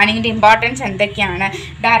അല്ലെങ്കിൽ പ്ലാനിങ്ങിൻ്റെ ഇമ്പോർട്ടൻസ് എന്തൊക്കെയാണ്?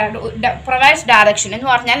 പ്രൊവൈഡ്സ് ഡയറക്ഷൻ എന്ന്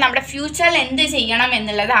പറഞ്ഞാൽ നമ്മുടെ ഫ്യൂച്ചറിൽ എന്ത് ചെയ്യണം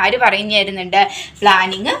എന്നുള്ളത് ആര് പറഞ്ഞു തരുന്നുണ്ട്?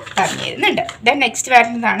 പ്ലാനിങ് പറഞ്ഞു തരുന്നുണ്ട്. ദെൻ നെക്സ്റ്റ്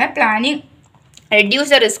വരുന്നതാണ് planning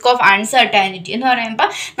reduce the risk of uncertainty എന്ന് പറയുമ്പോൾ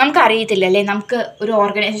നമുക്കറിയത്തില്ല അല്ലേ, നമുക്ക് ഒരു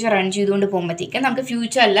ഓർഗനൈസേഷൻ റൺ ചെയ്തുകൊണ്ട് പോകുമ്പോഴത്തേക്കും നമുക്ക്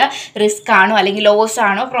ഫ്യൂച്ചറിൽ റിസ്ക് ആണോ അല്ലെങ്കിൽ ലോസ്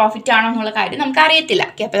ആണോ പ്രോഫിറ്റ് ആണോ എന്നുള്ള കാര്യം നമുക്കറിയത്തില്ല.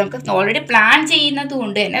 ഓക്കെ, അപ്പോൾ നമുക്ക് ഓൾറെഡി പ്ലാൻ ചെയ്യുന്നത്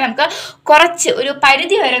കൊണ്ട് തന്നെ നമുക്ക് കുറച്ച് ഒരു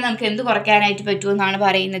പരിധി വരെ നമുക്ക് എന്ത് കുറയ്ക്കാനായിട്ട് പറ്റുമെന്നാണ്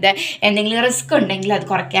പറയുന്നത്? എന്തെങ്കിലും റിസ്ക് ഉണ്ടെങ്കിൽ അത്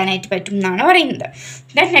കുറയ്ക്കാനായിട്ട് പറ്റും എന്നാണ് പറയുന്നത്.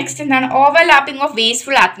 ദെൻ നെക്സ്റ്റ് എന്താണ്? Overlapping of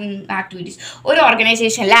wasteful activities. ഒരു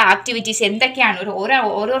ഓർഗനൈസേഷനിലെ ആക്ടിവിറ്റീസ് എന്തൊക്കെയാണ്,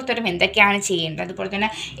 ഓരോരുത്തരും എന്തൊക്കെയാണ് ചെയ്യേണ്ടത്, അതുപോലെ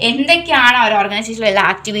തന്നെ എന്തൊക്കെയാണ് ഒരു ഓർഗനൈസേഷനിലുള്ള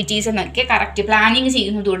ആക്ടിവിറ്റീസ് എന്നൊക്കെ കറക്റ്റ് പ്ലാനിങ്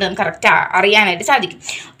ചെയ്യുന്നതുകൊണ്ട് നമുക്ക് കറക്റ്റ് അറിയാനായിട്ട് സാധിക്കും.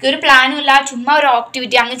 ഒരു പ്ലാനും ഇല്ല ചുമ്മാ ഒരു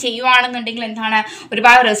ആക്ടിവിറ്റി അങ്ങ് ചെയ്യുവാണെന്നുണ്ടെങ്കിൽ എന്താണ്,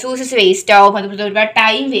 ഒരുപാട് റിസോഴ്സസ് വേസ്റ്റ് ആവും, അതുപോലെ ഒരുപാട്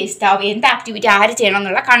ടൈം വേസ്റ്റ് ആവും, എന്ത് ആക്ടിവിറ്റി ആര് ചെയ്യണം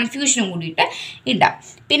എന്നുള്ള കൺഫ്യൂഷനും കൂടിയിട്ട് ഉണ്ടാവും.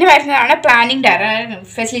 പിന്നെ വരുന്നതാണ് planning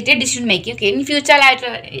facilitate decision making. Okay, in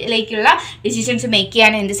ഫ്യൂച്ചറിലേക്കുള്ള decisions make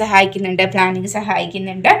ചെയ്യാൻ എന്ത് സഹായിക്കുന്നുണ്ട്? പ്ലാനിങ്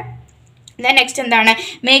സഹായിക്കുന്നുണ്ട്. ദെൻ നെക്സ്റ്റ് എന്താണ്?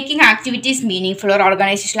 Making activities meaning full. ഒരു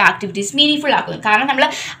ഓർഗനൈസേഷനിലെ ആക്ടിവിറ്റീസ് മീനിങ് ഫുൾ ആക്കുന്നത്. കാരണം നമ്മൾ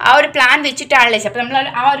ആ ഒരു പ്ലാൻ വെച്ചിട്ടാണല്ലേ, അപ്പോൾ നമ്മൾ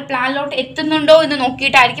ആ ഒരു പ്ലാനിലോട്ട് എത്തുന്നുണ്ടോ എന്ന്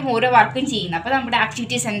നോക്കിയിട്ടായിരിക്കും ഓരോ വർക്കും ചെയ്യുന്നത്. അപ്പോൾ നമ്മുടെ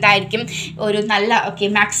ആക്ടിവിറ്റീസ് എന്തായിരിക്കും? ഒരു നല്ല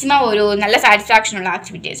മാക്സിമം ഒരു നല്ല സാറ്റിസ്ഫാക്ഷൻ ഉള്ള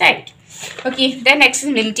ആക്ടിവിറ്റീസ് ആയിരിക്കും. ഓക്കെ, ദെൻ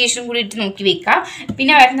നെക്സ്റ്റ് ലിമിറ്റേഷൻ കൂടി ഇട്ട് നോക്കി വെക്കുക.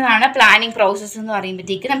 പിന്നെ വരുന്നതാണ് പ്ലാനിങ് പ്രോസസ്സ് എന്ന്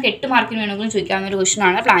പറയുമ്പോഴത്തേക്ക് നമുക്ക് 8 മാർക്കിന് വേണമെങ്കിലും ചോദിക്കാവുന്ന ഒരു ക്വസ്റ്റൻ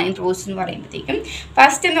ആണ് പ്ലാനിങ് പ്രോസസ്സ് എന്ന് പറയുമ്പോഴത്തേക്കും.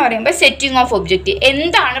 ഫസ്റ്റ് എന്ന് പറയുമ്പോൾ സെറ്റിംഗ് ഓഫ് ഒബ്ജക്റ്റ്,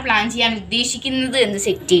 എന്താണ് പ്ലാൻ ചെയ്യാൻ ഉദ്ദേശിക്കുന്നത് എന്ന്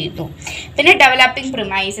സെറ്റ് ചെയ്യുന്നു. പിന്നെ ഡെവലപ്പിംഗ്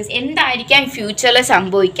പ്രിമൈസസ്, എന്തായിരിക്കാം ഫ്യൂച്ചറിൽ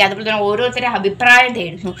സംഭവിക്കുക, അതുപോലെ തന്നെ ഓരോരുത്തരുടെ അഭിപ്രായം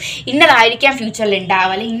തേടുന്നു. ഇന്നതായിരിക്കാം ഫ്യൂച്ചറിൽ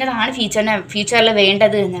ഉണ്ടാവുക, അല്ലെങ്കിൽ ഇന്നതാണ് ഫ്യൂച്ചറിൽ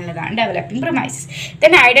വേണ്ടത് എന്നുള്ളതാണ് developing premises.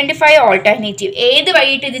 Then identify alternative, ഏത്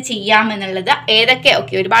വഴിയിട്ട് ഇത് ചെയ്യാമെന്നുള്ളത്, ഏതൊക്കെ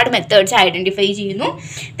ഒരുപാട് മെത്തേഡ്സ് ഐഡൻറ്റിഫൈ ചെയ്യുന്നു.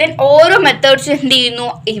 ദെൻ ഓരോ മെത്തേഡ്സും എന്ത് ചെയ്യുന്നു,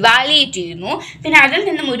 ഇവാലുവേറ്റ് ചെയ്യുന്നു. പിന്നെ അതിൽ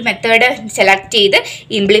നിന്നും ഒരു മെത്തേഡ് സെലക്ട് ചെയ്ത്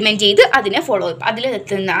ഇംപ്ലിമെൻറ്റ് ചെയ്ത് അതിനെ ഫോളോ അപ്പ്, അതിൽ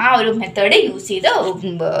എത്തുന്ന ആ ഒരു മെത്തേഡ് യൂസ് ചെയ്ത്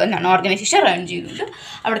ഓർഗനൈസേഷൻ റൺ ചെയ്തുകൊണ്ട്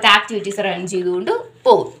അവിടുത്തെ ആക്ടിവിറ്റീസ് റൺ ചെയ്തുകൊണ്ട്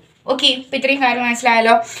പോകും. ഓക്കെ, ഇപ്പോൾ ഇത്രയും കാര്യം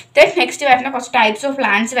മനസ്സിലായല്ലോ. ദെൻ നെക്സ്റ്റ് വരുന്ന കുറച്ച് ടൈപ്സ് ഓഫ്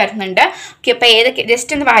പ്ലാൻസ് വരുന്നുണ്ട്. ഓക്കെ, അപ്പോൾ ഏതൊക്കെ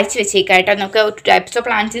ജസ്റ്റ് ഒന്ന് വായിച്ച് വെച്ചേക്കാട്ടോ. നമുക്ക് ടൈപ്സ് ഓഫ്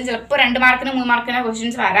പ്ലാൻസിന് ചിലപ്പോൾ 2 മാർക്കിന് 3 മാർക്കിന്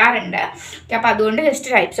ക്വസ്റ്റ്യൻസ് വരാറുണ്ട്. ഓക്കെ, അപ്പോൾ അതുകൊണ്ട്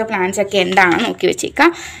ജസ്റ്റ് ടൈപ്സ് ഓഫ് പ്ലാൻസ് ഒക്കെ എന്താണെന്ന് നോക്കി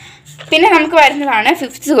വെച്ചേക്കാം. പിന്നെ നമുക്ക് വരുന്നതാണ്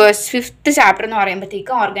ഫിഫ്ത്ത് ചാപ്റ്റർ എന്ന്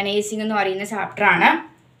പറയുമ്പോഴത്തേക്ക് ഓർഗനൈസിങ് എന്ന് പറയുന്ന ചാപ്റ്ററാണ്.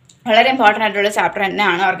 വളരെ ഇമ്പോർട്ടൻ്റ് ആയിട്ടുള്ള ചാപ്റ്റർ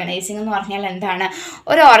തന്നെയാണ്. ഓർഗനൈസിങ് എന്ന് പറഞ്ഞാൽ എന്താണ്,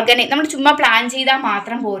 നമ്മൾ ചുമ്മാ പ്ലാൻ ചെയ്താൽ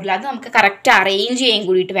മാത്രം പോരില്ല, അത് നമുക്ക് കറക്റ്റ് അറേഞ്ച് ചെയ്യാൻ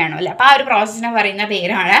കൂടിയിട്ട് വേണമല്ലോ. അപ്പോൾ ആ ഒരു പ്രോസസ്സിനെ പറയുന്ന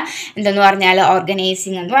പേരാണ് എന്തെന്ന് പറഞ്ഞാൽ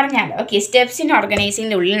ഓർഗനൈസിങ് എന്ന് പറഞ്ഞാൽ. ഓക്കെ, സ്റ്റെപ്സ് ഇൻ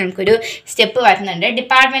ഓർഗനൈസിങ്ങിൻ്റെ ഉള്ളിൽ നമുക്കൊരു സ്റ്റെപ്പ് വരുന്നുണ്ട്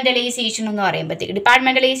ഡിപ്പാർട്ട്മെൻറ്റലൈസേഷൻ എന്ന് പറയുമ്പോഴത്തേക്ക്.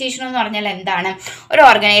 ഡിപ്പാർട്ട്മെൻറ്റലൈസേഷൻ എന്ന് പറഞ്ഞാൽ എന്താണ്, ഒരു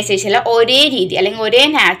ഓർഗനൈസേഷനിൽ ഒരേ രീതി അല്ലെങ്കിൽ ഒരേ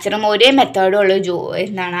നാച്ചറും ഒരേ മെത്തേഡും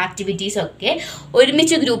ഉള്ള ആക്ടിവിറ്റീസൊക്കെ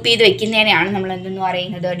ഒരുമിച്ച് ഗ്രൂപ്പ് ചെയ്ത് വെക്കുന്നതിനെയാണ് നമ്മൾ എന്തെന്ന്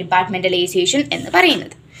പറയുന്നത് ഡിപ്പാർട്ട്മെൻറ്റലൈസേഷൻ എന്ന്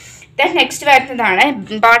പറയുന്നത്. ദെൻ നെക്സ്റ്റ് വരുന്നതാണ്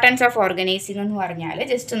ഇമ്പോർട്ടൻസ് ഓഫ് ഓർഗനൈസിങ് എന്ന് പറഞ്ഞാൽ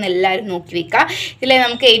ജസ്റ്റ് ഒന്ന് എല്ലാവരും നോക്കി വെക്കുക. ഇതിൽ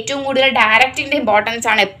നമുക്ക് ഏറ്റവും കൂടുതൽ ഡയറക്റ്റിൻ്റെ ഇമ്പോർട്ടൻസ്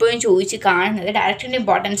ആണ് എപ്പോഴും ചോദിച്ച് കാണുന്നത്. ഡയറക്റ്റിൻ്റെ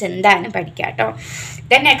ഇമ്പോർട്ടൻസ് എന്തായാലും പഠിക്കാം കേട്ടോ.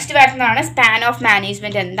 ദെൻ നെക്സ്റ്റ് വരുന്നതാണ് സ്പാൻ ഓഫ്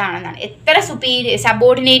മാനേജ്മെൻറ്റ് എന്താണെന്നാണ്. എത്ര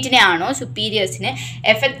സബോർഡിനേറ്റിനെ ആണോ സുപ്പീരിയേഴ്സിന്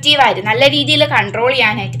എഫക്റ്റീവായിട്ട് നല്ല രീതിയിൽ കൺട്രോൾ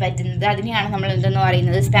ചെയ്യാനായിട്ട് പറ്റുന്നത്, അതിനെയാണ് നമ്മൾ എന്തെന്ന്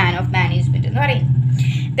പറയുന്നത് സ്പാൻ ഓഫ് മാനേജ്മെൻറ്റ് എന്ന് പറയുന്നത്.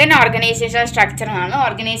 ദെൻ ഓർഗനൈസേഷണൽ സ്ട്രക്ചർ ആണ്.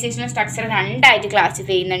 ഓർഗനൈസേഷണൽ സ്ട്രക്ചർ 2 ആയിട്ട്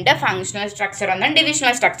ക്ലാസിഫൈ ചെയ്യുന്നുണ്ട്, ഫങ്ഷണൽ സ്ട്രക്ചർ എന്നും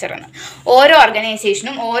ഡിവിഷണൽ സ്ട്രക്ചർ എന്നും. ഓരോ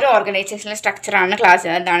ഓർഗനൈസേഷനും ഓരോ ഓർഗനൈസേഷണൽ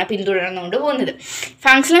സ്ട്രക്ചറാണ് പിന്തുടർന്നുകൊണ്ട് പോകുന്നത്.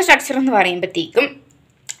 ഫങ്ഷണൽ സ്ട്രക്ചർ എന്ന് പറയുമ്പോഴത്തേക്കും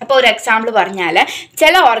അപ്പോൾ ഒരു എക്സാമ്പിൾ പറഞ്ഞാൽ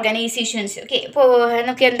ചില ഓർഗനൈസേഷൻസ്, ഓക്കെ, ഇപ്പോൾ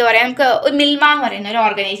നമുക്ക് എന്താ പറയുക, നമുക്ക് ഒരു മിൽമ എന്ന് പറയുന്ന ഒരു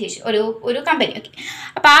ഓർഗനൈസേഷൻ, ഒരു കമ്പനി. ഓക്കെ,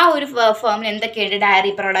 അപ്പോൾ ആ ഒരു ഫേമിൽ എന്തൊക്കെയുണ്ട്,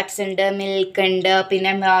 ഡയറി പ്രോഡക്ട്സ് ഉണ്ട്, മിൽക്ക് ഉണ്ട്,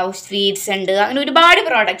 പിന്നെ സ്വീറ്റ്സ് ഉണ്ട്, അങ്ങനെ ഒരുപാട്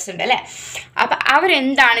പ്രോഡക്ട്സ് ഉണ്ട് അല്ലേ. അപ്പം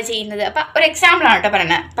അവരെന്താണ് ചെയ്യുന്നത്, അപ്പം ഒരു എക്സാമ്പിളാണ് കേട്ടോ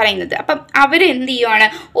പറയുന്നത്. അപ്പം അവരെന്ത് ചെയ്യുവാണ്,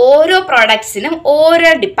 ഓരോ പ്രോഡക്ട്സിനും ഓരോ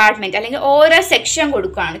ഡിപ്പാർട്ട്മെൻറ്റ് അല്ലെങ്കിൽ ഓരോ സെക്ഷൻ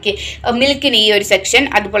കൊടുക്കുകയാണ്. ഓക്കെ, മിൽക്കിന് ഈ ഒരു സെക്ഷൻ,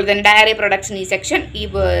 അതുപോലെ തന്നെ ഡയറി പ്രോഡക്ട്സിന് ഈ സെക്ഷൻ, ഈ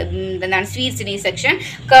സ്വീറ്റ്സിന് ഈ സെക്ഷൻ,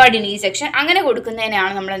 കേർഡിന് ഈ സെക്ഷൻ, അങ്ങനെ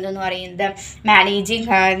കൊടുക്കുന്നതിനാണ് നമ്മൾ എന്തെന്ന് പറയുന്നത്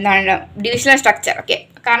ഡിവിഷണൽ സ്ട്രക്ചർ. ഓക്കെ,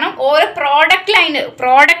 കാരണം ഓരോ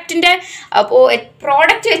പ്രോഡക്റ്റിൻ്റെ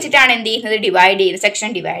പ്രോഡക്റ്റ് വെച്ചിട്ടാണ് എന്ത് ചെയ്യുന്നത് സെക്ഷൻ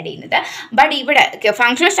ഡിവൈഡ് ചെയ്യുന്നത്. ബട്ട് ഇവിടെ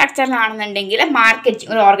ഫങ്ഷണൽ സ്ട്രക്ചറിലാണെന്നുണ്ടെങ്കിൽ മാർക്കറ്റിംഗ്,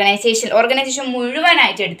 ഒരു ഓർഗനൈസേഷൻ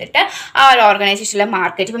മുഴുവനായിട്ട് എടുത്തിട്ട് ആ ഒരു ഓർഗനൈസേഷനിലെ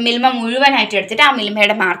മാർക്കറ്റ്, ഇപ്പോൾ മിൽമ മുഴുവനായിട്ട് എടുത്തിട്ട് ആ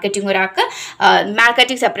മിൽമയുടെ മാർക്കറ്റിംഗ് ഒരാൾക്ക്,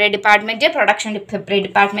 marketing separate department, production separate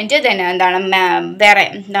department, then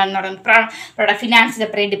വേറെ ഫിനാൻസ്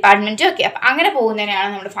സെപ്പറേറ്റ് ഡിപ്പാർട്ട്മെൻറ്റ്. ഓക്കെ, അപ്പോൾ അങ്ങനെ പോകുന്നതിനാണ്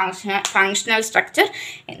നമ്മുടെ ഫങ്ഷണൽ സ്ട്രക്ചർ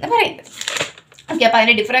എന്ന് പറയുന്നത്. ഓക്കെ, അപ്പോൾ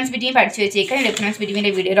അതിൻ്റെ ഡിഫറൻസ് ബിറ്റ്വീൻ പഠിച്ചു വെച്ചേക്കാൻ ഡിഫറൻസ് ബിറ്റ്വീൻ്റെ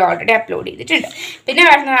വീഡിയോ ഓൾറെഡി അപ്ലോഡ് ചെയ്തിട്ടുണ്ട്. പിന്നെ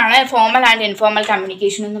വരുന്നതാണ് ഫോർമൽ ആൻഡ് ഇൻഫോർമൽ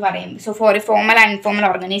കമ്മ്യൂണിക്കേഷൻ എന്ന് പറയുമ്പോൾ. So formal and informal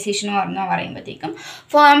organisation എന്ന് പറയുമ്പോഴത്തേക്കും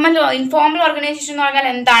ഇൻഫോർമൽ ഓർഗനൈസേഷൻ എന്ന് പറഞ്ഞാൽ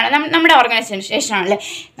എന്താണ്, നമ്മുടെ ഓർഗനൈസേഷൻ ആണല്ലേ,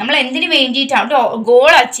 നമ്മൾ എന്തിനു വേണ്ടിയിട്ടാണ്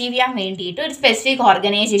ഗോൾ അച്ചീവ് ചെയ്യാൻ വേണ്ടിയിട്ട് ഒരു സ്പെസിഫിക്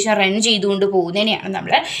ഓർഗനൈസേഷൻ റൺ ചെയ്തുകൊണ്ട് പോകുന്നതിനെയാണ്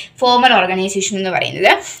നമ്മൾ ഫോർമൽ ഓർഗനൈസേഷൻ എന്ന്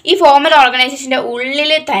പറയുന്നത്. ഈ ഫോർമൽ ഓർഗനൈസേഷൻ്റെ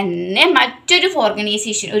ഉള്ളിൽ തന്നെ മറ്റൊരു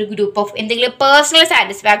ഓർഗനൈസേഷൻ, ഒരു ഗ്രൂപ്പ് ഓഫ് എന്തെങ്കിലും പേഴ്സണൽ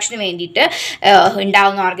സാറ്റിസ്ഫാക്ഷന് വേണ്ടിയിട്ട്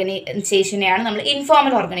ഉണ്ടാകുന്ന ഓർഗനൈസേഷനെയാണ് നമ്മൾ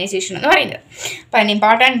ഇൻഫോർമൽ ഓർഗനൈസേഷൻ എന്ന് പറയുന്നത്. അപ്പോൾ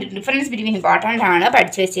അതിന് ഡിഫറൻസ് ബിറ്റ്വീൻ ഇമ്പോർട്ടൻ്റ് ആണ്,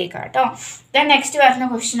 പഠിച്ചു വെച്ചേക്കാം കേട്ടോ. ദെൻ നെക്സ്റ്റ് വരുന്ന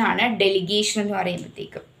ക്വസ്റ്റ്യൻ ആണ് ഡെലിഗേഷൻ എന്ന്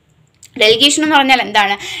പറയുമ്പോഴത്തേക്കും. ഡെലിഗേഷൻ എന്ന് പറഞ്ഞാൽ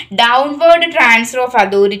എന്താണ്, downward transfer of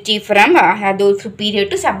authority from superior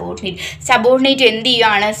to subordinate എന്ത്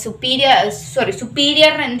ചെയ്യുകയാണ്,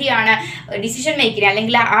 സുപ്പീരിയറിന് എന്ത് ചെയ്യുകയാണ്, ഡിസിഷൻ മേക്കിങ്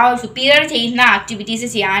അല്ലെങ്കിൽ ആ സുപ്പീരിയർ ചെയ്യുന്ന ആക്ടിവിറ്റീസ്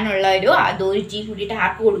ചെയ്യാനുള്ള ഒരു അതോറിറ്റി കൂടിയിട്ട്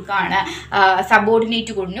ആർക്ക് കൊടുക്കുകയാണ്,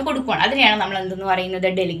 സബോർഡിനേറ്റ് കൊടുക്കുകയാണ്. അതിനെയാണ് നമ്മൾ എന്തെന്ന് പറയുന്നത്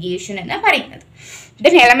ഡെലിഗേഷൻ എന്ന് പറയുന്നത്.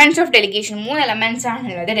 Then elements of delegation 3 elements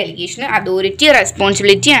ആണുള്ളത്. Delegation, authority,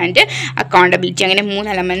 responsibility and accountability, അങ്ങനെ 3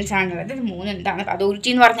 എലമെൻറ്റ്സ് ആണുള്ളത്. 3 എന്താണ്, അതോറിറ്റി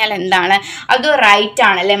എന്ന് പറഞ്ഞാൽ എന്താണ്, അത് റൈറ്റ്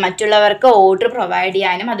ആണല്ലേ, മറ്റുള്ളവർക്ക് ഓർഡർ പ്രൊവൈഡ്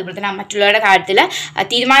ചെയ്യാനും അതുപോലെ തന്നെ മറ്റുള്ളവരുടെ കാര്യത്തിൽ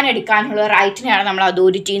തീരുമാനം എടുക്കാനുള്ള റൈറ്റിനെയാണ് നമ്മൾ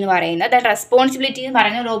അതോറിറ്റി എന്ന് പറയുന്നത്. ദെൻ റെസ്പോൺസിബിലിറ്റി എന്ന്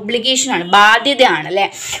പറയുന്നത് ഒരു ഒബ്ലിഗേഷനാണ്, ബാധ്യതയാണ് അല്ലേ,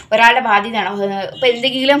 ഒരാളുടെ ബാധ്യതയാണ്. ഇപ്പോൾ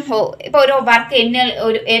എന്തെങ്കിലും ഇപ്പോൾ ഒരു വർക്ക്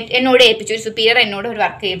എന്നോട് ഏൽപ്പിച്ചു, ഒരു സുപ്പീരിയർ എന്നോട് ഒരു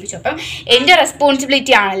വർക്ക് ഏൽപ്പിച്ചു, അപ്പം എൻ്റെ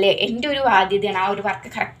റെസ്പോൺസിബിലിറ്റി ആണല്ലേ, എൻ്റെ ഒരു ബാധ്യതയാണ് ആ ഒരു വർക്ക്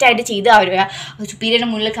കറക്റ്റായിട്ട് ചെയ്ത് ആ ഒരു സുപ്പീരിയറിന്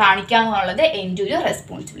മുന്നിൽ കാണിക്കുക എന്നുള്ളത് എൻ്റെ ഒരു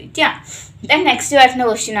റെസ്പോൺസിബിലിറ്റിയാണ്. ദെൻ നെക്സ്റ്റ് വരുന്ന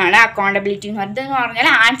ക്വസ്റ്റ്യൻ ആണ് അക്കൗണ്ടബിലിറ്റി എന്ന് പറയുന്നത്. എന്ന് പറഞ്ഞാൽ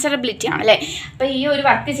ആൻസറബിലിറ്റി ആണ് അല്ലേ. അപ്പോൾ ഈ ഒരു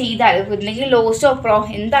വർക്ക് ചെയ്താൽ എന്തെങ്കിലും ലോസോ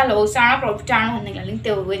എന്താ ലോസ് ആണോ പ്രോഫിറ്റ് ആണോ എന്തെങ്കിലും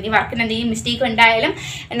അല്ലെങ്കിൽ ഈ വർക്കിന് എന്തെങ്കിലും മിസ്റ്റേക്ക് ഉണ്ടായാലും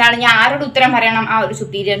എന്താണ് ഞാൻ ആരോട് ഉത്തരം പറയണം, ആ ഒരു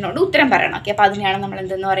സുപ്പീരിയറിനോട് ഉത്തരം പറയണം. ഓക്കെ, അപ്പോൾ അതിനെയാണ് നമ്മൾ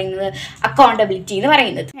എന്തെന്ന് പറയുന്നത് അക്കൗണ്ടബിലിറ്റി എന്ന്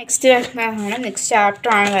പറയുന്നത്. നെക്സ്റ്റ്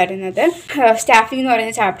ചാപ്റ്റർ ആണ് വരുന്നത് സ്റ്റാഫിംഗ് എന്ന്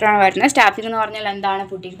പറയുന്ന ചാപ്റ്റർ ആണ് വരുന്നത്. സ്റ്റാഫിംഗ് എന്ന് പറഞ്ഞാൽ എന്താണ്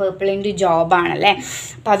putting people in to job ആണല്ലേ.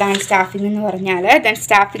 അപ്പോൾ അതാണ് സ്റ്റാഫിംഗ് എന്ന് പറഞ്ഞാൽ. ദെൻ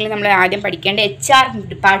സ്റ്റാഫിംഗിൽ നമ്മൾ ആദ്യം പഠിക്കേണ്ട HR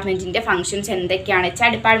ഡിപ്പാർട്ട്മെൻറ്റിൻ്റെ ഫംഗ്ഷൻസ് എന്തൊക്കെയാണ്, HR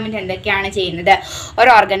ഡിപ്പാർട്ട്മെൻറ്റ് എന്തൊക്കെയാണ് ചെയ്യുന്നത്, ഒരു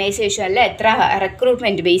ഓർഗനൈസേഷനിൽ എത്ര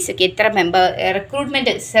റിക്രൂട്ട്മെൻറ്റ് ബേസിക് എത്ര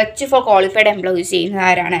recruitment search for qualified employees ചെയ്യുന്നത്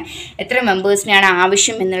ആരാണ്, എത്ര മെമ്പേഴ്സിനെയാണ്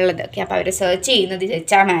ആവശ്യം എന്നുള്ളതൊക്കെ. അപ്പോൾ അവർ സെർച്ച് ചെയ്യുന്നത്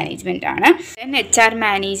HR മാനേജ്മെൻറ്റ് ആണ്. ദെൻ HR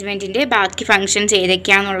മാനേജ്മെൻറ്റിൻ്റെ ബാക്കി ഫംഗ്ഷൻസ്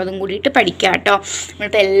ഏതൊക്കെയാണെന്നുള്ളതും കൂടിയിട്ട് പഠിക്കുക കേട്ടോ.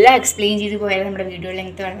 നമ്മളിപ്പോൾ എല്ലാം എക്സ്പ്ലെയിൻ ചെയ്ത് പോയാൽ നമ്മുടെ വീഡിയോ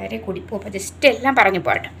ലെങ്ത് വളരെ കൂടി പോകും. അപ്പോൾ ജസ്റ്റ് എല്ലാം പറഞ്ഞു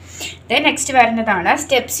പോകട്ടെ. ദെൻ നെക്സ്റ്റ് വരുന്നതാണ്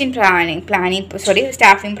സ്റ്റെപ്സ് ഇൻ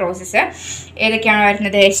സ്റ്റാഫിംഗ് പ്രോസസ്സ്. ഏതൊക്കെയാണ്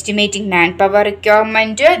വരുന്നത് estimating man power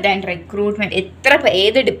requirement, then recruitment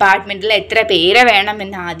ഏത് ഡിപ്പാർട്ട്മെൻറ്റിൽ എത്ര പേരെ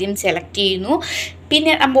വേണമെന്ന് ആദ്യം സെലക്ട് ചെയ്യുന്നു.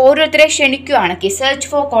 പിന്നെ നമ്മൾ ഓരോരുത്തരെ ക്ഷണിക്കുകയാണ്. സെർച്ച്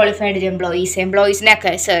ഫോർ ക്വാളിഫൈഡ്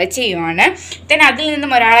എംപ്ലോയീസിനെയൊക്കെ സെർച്ച് ചെയ്യുവാണ്. ദെൻ അതിൽ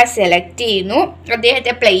നിന്നും ഒരാളെ സെലക്ട് ചെയ്യുന്നു,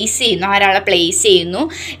 അദ്ദേഹത്തെ പ്ലേസ് ചെയ്യുന്നു, ഒരാളെ പ്ലേസ് ചെയ്യുന്നു.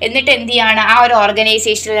 എന്നിട്ട് എന്ത് ചെയ്യാണ്, ആ ഒരു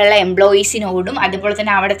ഓർഗനൈസേഷനിലുള്ള എംപ്ലോയീസിനോടും അതുപോലെ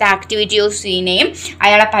തന്നെ അവിടുത്തെ ആക്ടിവിറ്റീസിനെയും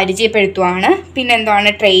അയാളെ പരിചയപ്പെടുത്തുവാണ്. പിന്നെ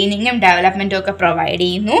എന്താണ് ട്രെയിനിങ്ങും ഡെവലപ്മെൻറ്റും ഒക്കെ പ്രൊവൈഡ്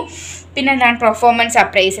ചെയ്യുന്നു. പിന്നെ എന്താണ് പെർഫോമൻസ്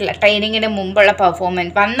അപ്രൈസൽ, ട്രെയിനിങ്ങിന് മുമ്പുള്ള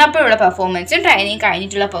പെർഫോമൻസ്, വന്നപ്പോഴുള്ള പെർഫോമൻസും ട്രെയിനിങ്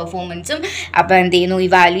കഴിഞ്ഞിട്ടുള്ള പെർഫോമൻസും അപ്പോൾ എന്ത് ചെയ്യുന്നു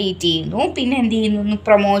ഇവാലുവേറ്റ് ചെയ്യുന്നു. പിന്നെ എന്ത് ചെയ്യുന്നു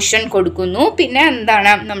പ്രൊമോഷൻ കൊടുക്കുന്നു. പിന്നെ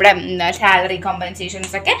എന്താണ് നമ്മുടെ സാലറി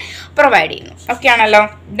കോമ്പൻസേഷൻസ് ഒക്കെ പ്രൊവൈഡ് ചെയ്യുന്നു. ഓക്കെ ആണല്ലോ.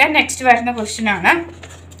 ദെൻ നെക്സ്റ്റ് വരുന്ന ക്വസ്റ്റ്യൻ ആണ്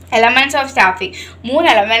elements of staffing.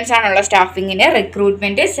 3 elements ആണുള്ള സ്റ്റാഫിങ്ങിന്: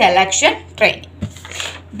 recruitment, selection, training.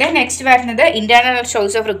 Then next വരുന്നത് internal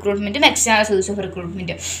source of റിക്രൂട്ട്മെൻറ്റും external source of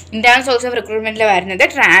റിക്രൂട്ട്മെൻറ്റും. Internal source of റിക്രൂട്ട്മെൻറ്റിൽ വരുന്നത്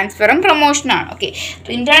ട്രാൻസ്ഫറും പ്രൊമോഷനാണ്. ഓക്കെ,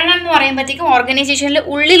 ഇന്റേണൽ എന്ന് പറയുമ്പോഴത്തേക്കും ഓർഗനൈസേഷനിൽ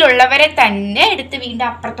ഉള്ളിലുള്ളവരെ തന്നെ എടുത്ത് വീണ്ടും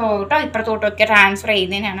അപ്പുറത്തോട്ടോ ഇപ്പുറത്തോട്ടോ ഒക്കെ ട്രാൻസ്ഫർ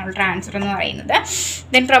ചെയ്യുന്നതിനാണ് ട്രാൻസ്ഫർ എന്ന് പറയുന്നത്.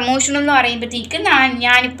 ദെൻ പ്രൊമോഷൻ എന്ന് പറയുമ്പോഴത്തേക്കും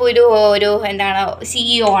ഞാനിപ്പോൾ ഒരു എന്താണ്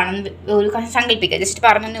CEO ആണെന്ന് ഒരു സങ്കല്പിക്കുക, ജസ്റ്റ്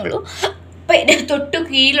പറഞ്ഞതേ ഉള്ളൂ. അപ്പോൾ എൻ്റെ തൊട്ട്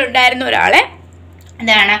കീഴിലുണ്ടായിരുന്ന ഒരാളെ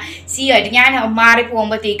എന്താണ് CEO ആയിട്ട് ഞാൻ മാറി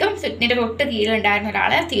പോകുമ്പോഴത്തേക്കും എൻ്റെ തൊട്ട് കീഴിലുണ്ടായിരുന്ന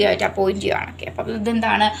ഒരാളെ CEO ആയിട്ട് അപ്പോയിൻറ്റ് ചെയ്യുകയാണ്. ഓക്കെ, അപ്പോൾ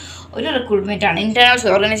ഇതെന്താണ് ഒരു റിക്രൂട്ട്മെൻറ്റ് ആണ്. ഇന്റേണൽ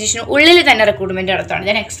ഓർഗനൈസേഷൻ ഉള്ളിൽ തന്നെ റിക്രൂട്ട്മെൻറ്റ് നടത്തുകയാണ്.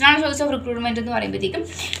 Then external source of recruitment എന്ന് പറയുമ്പോഴത്തേക്കും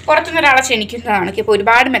പുറത്തുനിന്ന് ഒരാളെ ക്ഷണിക്കുന്നതാണ്. ഓക്കെ, ഇപ്പോൾ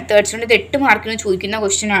ഒരുപാട് മെത്തേഡ്സ് ഉണ്ട്. ഇത് 8 മാർക്കിന് ചോദിക്കുന്ന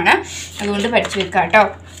ക്വസ്റ്റ്യൻ ആണ്, അതുകൊണ്ട് പഠിച്ചു വെക്കുക കേട്ടോ.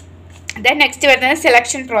 ദെൻ നെക്സ്റ്റ് വരുന്നത്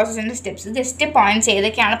സെലക്ഷൻ പ്രോസസ്സിൻ്റെ സ്റ്റെപ്സ്. ജസ്റ്റ് പോയിൻറ്റ്സ്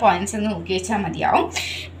ഏതൊക്കെയാണ് പോയിൻറ്റ്സ് എന്ന് നോക്കി വെച്ചാൽ മതിയാവും.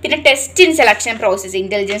 പിന്നെ test in selection process,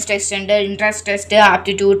 intelligence test ഉണ്ട്, interest test,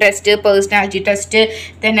 aptitude test, personality test,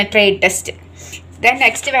 then trade test. Then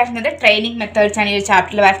next വരുന്നത് ട്രെയിനിങ് മെത്തേഡ്സ് ആണ് ഈ ഒരു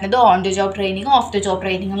ചാപ്റ്ററിൽ വരുന്നത്. ഓൺ ദ ജോബ് ട്രെയിനിങ്ങും ഓഫ് ദ ജോബ്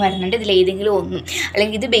ട്രെയിനിങ്ങും വരുന്നുണ്ട്. ഇതിൽ ഏതെങ്കിലും ഒന്നും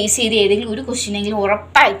അല്ലെങ്കിൽ ഇത് ബേസ് ചെയ്ത് ഏതെങ്കിലും ഒരു ക്വസ്റ്റ്യനെങ്കിലും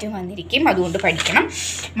ഉറപ്പായിട്ടും വന്നിരിക്കും, അതുകൊണ്ട് പഠിക്കണം,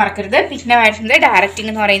 മറക്കരുത്. പിന്നെ വരുന്നത് ഡയറക്റ്റിംഗ്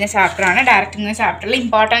എന്ന് പറയുന്ന ചാപ്റ്ററാണ്. ഡയറക്റ്റിംഗ് എന്ന ചാപ്റ്ററിൽ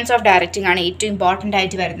ഇമ്പോർട്ടൻസ് ഓഫ് ഡയറക്റ്റിംഗ് ആണ് ഏറ്റവും ഇമ്പോർട്ടൻ്റ്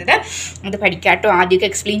ആയിട്ട് വരുന്നത്. അത് പഠിക്കാട്ടോ. ആദ്യമൊക്കെ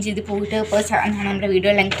എക്സ്പ്ലെയിൻ ചെയ്ത് പോയിട്ട് ഇപ്പോൾ നമ്മുടെ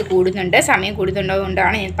വീഡിയോ ലെങ്ത് കൂടുന്നുണ്ട്, സമയം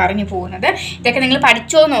കൂടുന്നുള്ളതുകൊണ്ടാണ് ഞാൻ പറഞ്ഞു പോകുന്നത്. ഇതൊക്കെ നിങ്ങൾ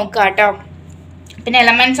പഠിച്ചോ നോക്കുക കേട്ടോ. പിന്നെ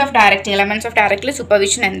എലമെൻറ്റ്സ് ഓഫ് ഡയറക്റ്റിൽ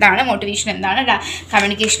സൂപ്പർവിഷൻ എന്താണ്, മോട്ടിവേഷൻ എന്താണ്,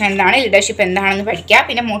 കമ്മ്യൂണിക്കേഷൻ എന്താണ്, ലീഡർഷിപ്പ് എന്താണെന്ന് പഠിക്കുക.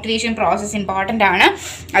 പിന്നെ മോട്ടിവേഷൻ പ്രോസസ്സ് ഇമ്പോർട്ടൻ്റ് ആണ്,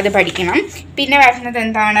 അത് പഠിക്കണം. പിന്നെ വരുന്നത്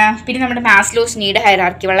എന്താണ്, പിന്നെ നമ്മുടെ മാസ്ലോസ് നീഡ്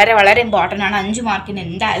ഹൈറാർക്കി വളരെ വളരെ ഇമ്പോർട്ടൻ്റ് ആണ്. 5 മാർക്കിന്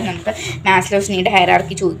എന്തായാലും നമുക്ക് മാസ്ലോസ് നീഡ്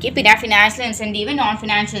ഹൈറാർക്കി ചോദിക്കും. പിന്നെ financial incentive, non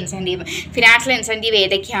financial incentive. Financial incentive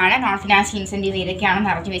ഏതൊക്കെയാണ്, നോൺ ഫിനാൻഷ്യൽ ഇൻസെൻറ്റീവ്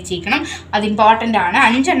ഏതൊക്കെയാണെന്ന് അറിഞ്ഞ് വെച്ചിരിക്കണം, അത് ഇമ്പോർട്ടൻ്റ് ആണ്.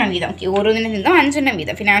 5 എണ്ണം വീതം. ഓക്കെ, ഓരോന്നിനും നിന്നും 5 എണ്ണം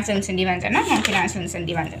വീതം. ഫിനാൻഷ്യൽ ഇൻസെൻറ്റീവ് 5 എണ്ണം, നോൺ ഫിനാൻഷ്യൽ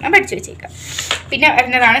ഇൻസെൻറ്റീവ് 5 എണ്ണം പഠിച്ചു വെച്ചേക്കാം. പിന്നെ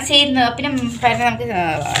വരുന്നതാണ് ചെയ്യുന്നത്. പിന്നെ വരുന്നത് നമുക്ക്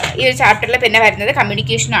ഈ ഒരു ചാപ്റ്ററിൽ പിന്നെ വരുന്നത്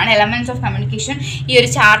കമ്മ്യൂണിക്കേഷനാണ്. എലമെൻറ്റ്സ് ഓഫ് കമ്മ്യൂണിക്കേഷൻ ഈ ഒരു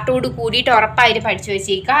ചാർട്ടോട് കൂടിയിട്ട് ഉറപ്പായിട്ട് പഠിച്ചു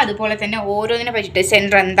വെച്ചേക്കുക. അതുപോലെ തന്നെ ഓരോന്നിനെ പറ്റിയിട്ട്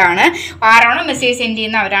സെൻറ്റർ എന്താണ്, ആരാണോ മെസ്സേജ് സെൻഡ്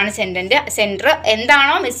ചെയ്യുന്ന അവരാണ് സെൻറ്റർ,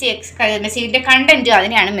 എന്താണോ മെസ്സേജിൻ്റെ കണ്ടൻറ്റ്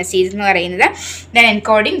അതിനെയാണ് മെസ്സേജ് എന്ന് പറയുന്നത്. Then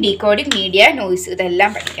encoding, decoding, media, noise,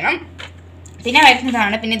 ഇതെല്ലാം പഠിക്കണം. പിന്നെ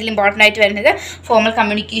വരുന്നതാണ് പിന്നെ ഇതിൽ ഇമ്പോർട്ടൻ്റ് ആയിട്ട് വരുന്നത് ഫോർമൽ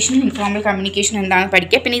കമ്മ്യൂണിക്കേഷനും ഇൻഫോർമൽ കമ്മ്യൂണിക്കേഷൻ എന്താണെന്ന്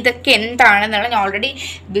പഠിക്കുക. പിന്നെ ഇതൊക്കെ എന്താണെന്നുള്ള ഞാൻ ഓൾറെഡി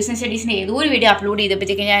ബിസിനസ് സ്റ്റഡീസിൻ്റെ ഏതോ ഒരു വീഡിയോ അപ്ലോഡ്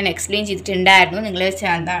ചെയ്തപ്പോഴത്തേക്കും ഞാൻ എക്സ്പ്ലെയിൻ ചെയ്തിട്ടുണ്ടായിരുന്നു. നിങ്ങൾ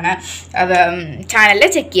എന്താണ് ചാനലിൽ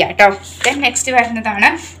ചെക്ക് ചെയ്യുക കേട്ടോ. ദെൻ നെക്സ്റ്റ് വരുന്നതാണ്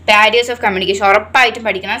ബാരിയേഴ്സ് ഓഫ് കമ്മ്യൂണിക്കേഷൻ. ഉറപ്പായിട്ടും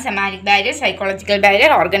പഠിക്കണം. സെമാറ്റിക് barrier, psychological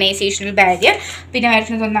barrier, organisational barrier. പിന്നെ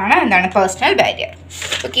വരുന്നതൊന്നാണ് എന്താണ് personal barrier.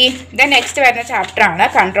 Okay, then next വരുന്ന ചാപ്റ്ററാണ്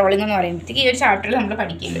കൺട്രോളിംഗ് എന്ന് പറയുമ്പോഴത്തേക്ക് ഈ ഒരു ചാപ്റ്ററിൽ നമ്മൾ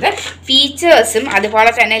പഠിക്കേണ്ടത് ഫീച്ചേഴ്സും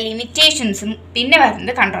അതുപോലെ തന്നെ ലിമിറ്റേഷൻസും പിന്നെ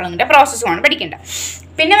വരുന്നത് കൺട്രോളിങ്ങിൻ്റെ പ്രോസസ്സുമാണ് പഠിക്കേണ്ടത്.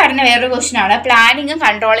 പിന്നെ വരുന്ന വേറൊരു ക്വസ്റ്റ്യനാണ് പ്ലാനിങ്ങും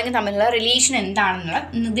കൺട്രോളിങ്ങും തമ്മിലുള്ള റിലേഷൻ എന്താണെന്നുള്ള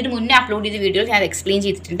ഇതിന് മുന്നേ അപ്ലോഡ് ചെയ്ത വീഡിയോ ഞാൻ എക്സ്പ്ലെയിൻ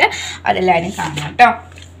ചെയ്തിട്ടുണ്ട്, അതെല്ലാവരും കാണാം കേട്ടോ.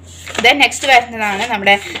 ദെൻ നെക്സ്റ്റ് വരുന്നതാണ്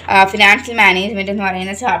നമ്മുടെ ഫിനാൻഷ്യൽ മാനേജ്മെൻറ്റ് എന്ന്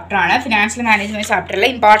പറയുന്ന ചാപ്റ്ററാണ്. ഫിനാൻഷ്യൽ മാനേജ്മെൻറ്റ് ചാപ്റ്ററിൽ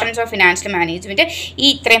ഇമ്പോർട്ടൻസ് ഓഫ് ഫിനാൻഷ്യൽ മാനേജ്മെൻറ്റ് ഈ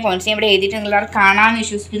ഇത്രയും പോയിന്റ്സ് ഇവിടെ എഴുതിയിട്ട് നിങ്ങളവർ കാണാമെന്ന്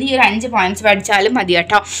വിശ്വസിക്കുന്നു. ഈ ഒരു 5 പോയിന്റ്സ് പഠിച്ചാലും മതി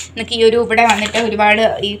കേട്ടോ. നിങ്ങൾക്ക് ഈ ഒരു ഇവിടെ വന്നിട്ട് ഒരുപാട്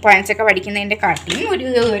ഈ പോയിന്റ്സ് ഒക്കെ പഠിക്കുന്നതിൻ്റെ കാട്ടിയും ഒരു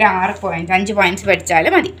 5 പോയിന്റ്സ്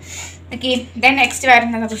പഠിച്ചാലും മതി. ഓക്കെ. ദെൻ നെക്സ്റ്റ്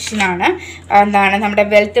വരുന്ന ക്വസ്റ്റ്യനാണ് എന്താണ് നമ്മുടെ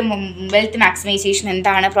വെൽത്ത് മാക്സിമൈസേഷൻ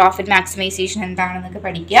എന്താണ്, പ്രോഫിറ്റ് മാക്സിമൈസേഷൻ എന്താണെന്നൊക്കെ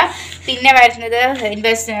പഠിക്കുക. പിന്നെ വരുന്നത്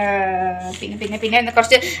പിന്നെ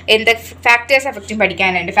കുറച്ച് എന്ത് ഫാക്ടേഴ്സ് എഫക്റ്റിംഗ്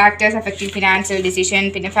പഠിക്കാനുണ്ട്. ഫാക്ടേഴ്സ് എഫക്റ്റിംഗ് ഫിനാൻഷ്യൽ ഡിസിഷൻ,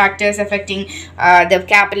 പിന്നെ factors affecting the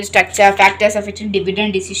capital structure, factors affecting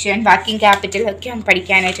dividend decision, working capital ഒക്കെ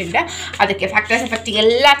പഠിക്കാനായിട്ടുണ്ട്. അതൊക്കെ ഫാക്ടേഴ്സ് എഫക്റ്റിംഗ്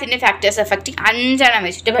എല്ലാത്തിൻ്റെയും ഫാക്ടേഴ്സ് എഫക്റ്റിംഗ് 5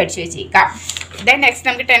 വെച്ചിട്ട് പഠിച്ചു വെച്ചേക്കാം. ദെൻ നെക്സ്റ്റ്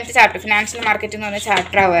നമുക്ക് 10th ചാപ്റ്റർ ഫിനാൻഷ്യൽ മാർക്കറ്റിംഗ് എന്ന് പറഞ്ഞ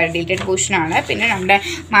ചാപ്റ്റർ ഡീറ്റെയിൽഡ് പോർഷനാണ്. പിന്നെ നമ്മുടെ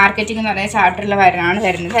മാർക്കറ്റിംഗ് എന്ന് പറയുന്ന ചാപ്റ്ററിൽ വരുന്നത്.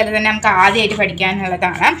 അതിൽ തന്നെ നമുക്ക് ആദ്യമായിട്ട്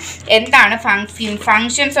പഠിക്കാനുള്ളതാണ് എന്താണ്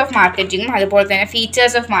ഫങ്ഷൻസ് ഓഫ് മാർക്കറ്റിംഗും അതുപോലെ തന്നെ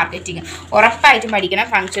ഫീച്ചേഴ്സ് ഓഫ് മാർക്കറ്റിംഗ്. ഉറപ്പായിട്ടും പഠിക്കണം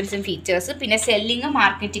ഫങ്ഷൻസും ഫീച്ചേഴ്സ്. പിന്നെ സെല്ലിങ്ങും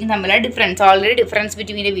മാർക്കറ്റിംഗും തമ്മിലുള്ള ഡിഫറൻസ് ഓൾറെഡി ഡിഫറൻസ്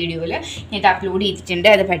ബിറ്റ്വീൻ്റെ വീഡിയോയിൽ ഇത് അപ്ലോഡ് ചെയ്തിട്ടുണ്ട്,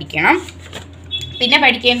 അത് പഠിക്കണം. പിന്നെ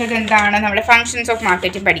പഠിക്കേണ്ടത് എന്താണ് നമ്മുടെ ഫങ്ഷൻസ് ഓഫ്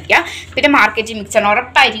മാർക്കറ്റിംഗ് പഠിക്കുക. പിന്നെ മാർക്കറ്റിംഗ് മിക്സ് ആണ്.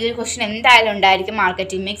 ഉറപ്പായിരിക്കും ഒരു ക്വസ്റ്റൻ എന്തായാലും ഉണ്ടായിരിക്കും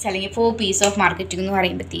മാർക്കറ്റിംഗ് മിക്സ് അല്ലെങ്കിൽ 4 പീസ് ഓഫ് മാർക്കറ്റിംഗ് എന്ന്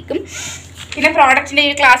പറയുമ്പോഴത്തേക്കും. പിന്നെ പ്രോഡക്റ്റിൻ്റെ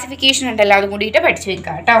ഒരു ക്ലാസിഫിക്കേഷൻ ഉണ്ടല്ലോ, അതും കൂടിയിട്ട് പഠിച്ചു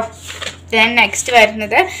വെക്കുക കേട്ടോ. ദെൻ നെക്സ്റ്റ്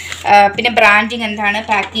വരുന്നത് പിന്നെ ബ്രാൻഡിങ് എന്താണ്,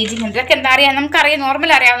 പാക്കേജിങ് എന്തൊക്കെ എന്താ അറിയാം നമുക്കറിയാം,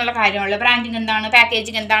 നോർമൽ അറിയാവുന്ന കാര്യമുള്ളൂ. ബ്രാൻഡിങ് എന്താണ്,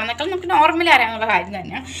 പാക്കേജിങ് എന്താണെന്നൊക്കെ നമുക്ക് നോർമലി അറിയാവുന്ന കാര്യം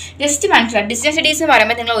തന്നെയാണ്. ജസ്റ്റ് മനസ്സിലായി. ബിസിനസ് സ്റ്റഡീസ് എന്ന്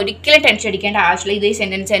പറയുമ്പോൾ നിങ്ങൾ ഒരിക്കലും ടെൻഷൻ അടിക്കേണ്ട ആവശ്യമില്ല. ഇതേ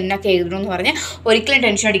സെൻറ്റൻസ് എന്നൊക്കെ എഴുതണമെന്ന് പറഞ്ഞ് ഒരിക്കലും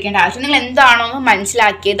ടെൻഷൻ അടിക്കേണ്ട ആവശ്യം. നിങ്ങൾ എന്താണോ എന്ന്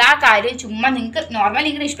മനസ്സിലാക്കിയത് ആ കാര്യം ചുമ്മാ നിങ്ങൾക്ക് നോർമൽ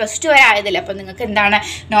ഇംഗ്ലീഷ് +2 വരെ ആയതില്ല. അപ്പോൾ നിങ്ങൾക്ക് എന്താണ്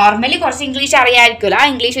നോർമലി കുറച്ച് ഇംഗ്ലീഷ് അറിയാമായിരിക്കുമല്ലോ, ആ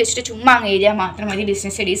ഇംഗ്ലീഷ് വെച്ചിട്ട് ചുമ്മാ അങ്ങ് എഴുതിയാൽ മാത്രം മതി.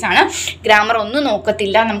 ബിസിനസ് സ്റ്റഡീസ് ആണ്, ഗ്രാമർ ഒന്നും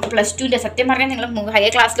നോക്കത്തില്ല. നമുക്ക് +2ൻ്റെ സത്യം പറഞ്ഞാൽ നിങ്ങൾ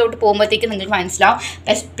ഹയർ ക്ലാസ്സിലോട്ട് പോകുമ്പോഴത്തേക്ക് നിങ്ങൾക്ക് മനസ്സിലാവും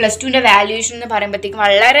 +2ൻ്റെ വാല്യൂഷൻ എന്ന് പറയുമ്പോഴത്തേക്കും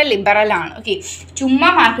വളരെ ലിബറലാണ്. ഓക്കെ, ചുമ്മാ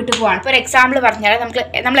മാർക്കിട്ട് പോവാണ്. ഇപ്പോൾ ഒരു എക്സാമ്പിൾ പറഞ്ഞാൽ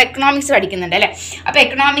നമ്മൾ എക്കണോമിക്സ് പഠിക്കുന്നുണ്ട് അല്ലേ. അപ്പോൾ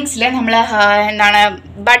എക്കണോമിക്സിൽ നമ്മൾ എന്താണ്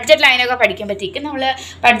ബഡ്ജറ്റ് ലൈനൊക്കെ പഠിക്കുമ്പോഴത്തേക്കും നമ്മൾ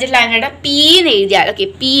ബഡ്ജറ്റ് ലൈനുടെ P എന്ന് എഴുതിയാൽ, ഓക്കെ,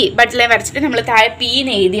 P ബഡ്ജറ്റ് ലൈൻ വരച്ചിട്ട് നമ്മൾ താഴെ P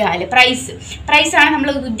എന്ന് എഴുതിയാൽ പ്രൈസാണ്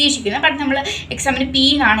നമ്മൾ ഉദ്ദേശിക്കുന്നത്. ബട്ട് നമ്മൾ എക്സാമിന് P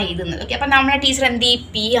എന്നാണ് എഴുതുന്നത്. ഓക്കെ, അപ്പോൾ നമ്മുടെ ടീച്ചർ എന്ത് ചെയ്യും,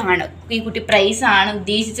 P ആണ് ഈ കുട്ടി പ്രൈസ് ആണ്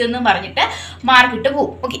ഉദ്ദേശിച്ചതെന്ന് പറഞ്ഞിട്ട് മാർക്കിട്ട്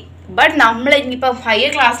പോകും. ഓക്കെ, ബട്ട് നമ്മൾ ഇനിയിപ്പോൾ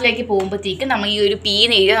ഹയർ ക്ലാസ്സിലേക്ക് പോകുമ്പോഴത്തേക്കും നമ്മൾ ഈ ഒരു P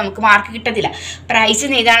എന്ന് എഴുതിയാൽ നമുക്ക് മാർക്ക് കിട്ടത്തില്ല. പ്രൈസ്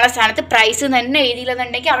എന്ന് എഴുതാനുള്ള സ്ഥാനത്ത് പ്രൈസ് തന്നെ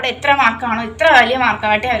എഴുതിയില്ലെന്നുണ്ടെങ്കിൽ അവിടെ എത്ര മാർക്കാണോ എത്ര വലിയ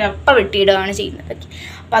മാർക്കാവട്ടെ അവരപ്പം വെട്ടിയിടുകയാണ് ചെയ്യുന്നത്.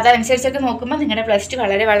 അപ്പോൾ അതനുസരിച്ചൊക്കെ നോക്കുമ്പോൾ നിങ്ങളുടെ +2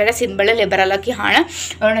 വളരെ വളരെ സിമ്പിൾ ലിബറലൊക്കെ ആണ്.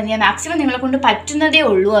 അതുകൊണ്ട് ഞാൻ മാക്സിമം നിങ്ങളെ കൊണ്ട് പറ്റുന്നതേ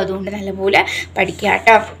ഉള്ളൂ. അതുകൊണ്ട് നല്ലപോലെ പഠിക്കുക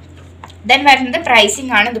കേട്ടോ. ദെൻ വരുന്നത്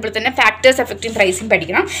പ്രൈസിംഗ് ആണ്. അതുപോലെ തന്നെ ഫാക്ടേഴ്സ് എഫക്റ്റിംഗ് പ്രൈസിംഗ്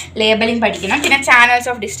പഠിക്കണം, ലേബലിംഗ് പഠിക്കണം, പിന്നെ ചാനൽസ്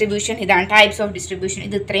ഓഫ് ഡിസ്ട്രിബ്യൂഷൻ, ഇതാണ് ടൈപ്സ് ഓഫ് ഡിസ്ട്രിബ്യൂഷൻ.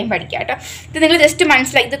 ഇത് ഇത്രയും പഠിക്കുക കേട്ടോ. ഇത് നിങ്ങൾ ജസ്റ്റ്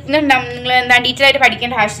മനസ്സിലായി, ഇത് നിങ്ങൾ എന്താ ഡീറ്റെയിൽ ആയിട്ട്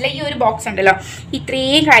പഠിക്കേണ്ട ആവശ്യമില്ല. ഈ ഒരു ബോക്സ് ഉണ്ടല്ലോ,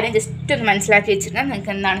 ഇത്രയും കാര്യം ജസ്റ്റ് ഒന്ന് മനസ്സിലാക്കി വെച്ചിരുന്നാൽ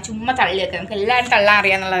നിങ്ങൾക്ക് എന്താണ് ചുമ്മാ തള്ളി വെക്കുക. നമുക്ക് എല്ലാവരും തള്ളാൻ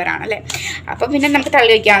അറിയാമെന്നുള്ളവരാണ് അല്ലേ. അപ്പോൾ പിന്നെ നമുക്ക്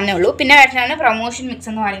തള്ളി വയ്ക്കാവുന്നേ ഉള്ളൂ. പിന്നെ വരുന്നതാണ് പ്രൊമോഷൻ മിക്സ്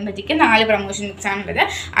എന്ന് പറയുമ്പോഴത്തേക്ക് 4 പ്രൊമോഷൻ മിക്സ് ആണുള്ളത്.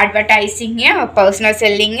 Advertising, personal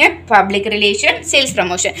selling, public relation, sales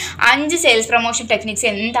promotion. 5 sales promotion techniques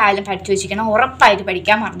എന്തായാലും പഠിച്ചു വെച്ചിരിക്കണം, ഉറപ്പായിട്ട്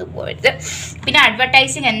പഠിക്കാൻ മറന്നു പോകരുത്. പിന്നെ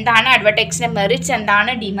അഡ്വർടൈസിങ് എന്താണ്, അഡ്വർടൈസിൻ്റെ മെറിറ്റ്സ്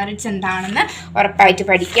എന്താണ്, ഡിമെറിറ്റ്സ് എന്താണെന്ന് ഉറപ്പായിട്ട്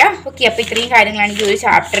പഠിക്കുക. ഓക്കെ, അപ്പോൾ ഇത്രയും കാര്യങ്ങളാണ് ഈ ഒരു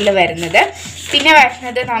ചാപ്റ്ററിൽ വരുന്നത്. പിന്നെ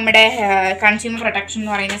വരുന്നത് നമ്മുടെ കൺസ്യൂമർ പ്രൊട്ടക്ഷൻ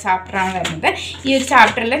എന്ന് പറയുന്ന ചാപ്റ്ററാണ് വരുന്നത്. ഈ ഒരു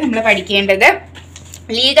ചാപ്റ്ററിൽ നമ്മൾ പഠിക്കേണ്ടത്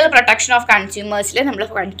ലീഗൽ പ്രൊട്ടക്ഷൻ ഓഫ് കൺസ്യൂമേഴ്സിൽ നമ്മൾ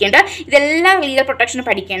പഠിക്കേണ്ട ഇതെല്ലാം ലീഗൽ പ്രൊട്ടക്ഷൻ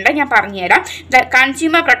പഠിക്കേണ്ട ഞാൻ പറഞ്ഞുതരാം. ദ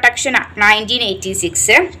കൺസ്യൂമർ പ്രൊട്ടക്ഷൻ ആക്ട്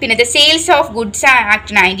 1986, പിന്നെ the sales of goods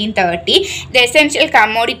act 1930, the essential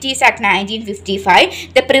commodities act 1955,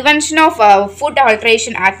 the prevention of food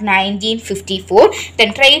alteration act 1954,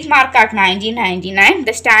 then trade mark act 1999,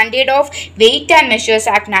 the standard of weight and measures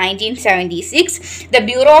act 1976, the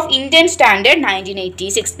bureau of Indian standard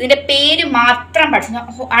 1986. ഇതിൻ്റെ പേര് മാത്രം പഠിച്ചു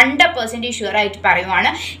 100% sure ആയിട്ട് പറയുവാണ്.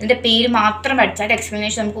 ഇതിൻ്റെ പേര് മാത്രം പഠിച്ചാൽ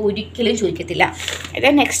എക്സ്പ്ലനേഷൻ നമുക്ക് ഒരിക്കലും ചോദിക്കത്തില്ല. ഇത്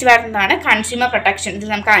നെക്സ്റ്റ് വരുന്നതാണ് കൺസ്യൂമർ പ്രൊട്ടക്ഷൻ. ഇതിൽ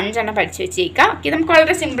നമുക്ക് 5 പഠിച്ചു വെച്ചേക്കാം. ഇത് നമുക്ക്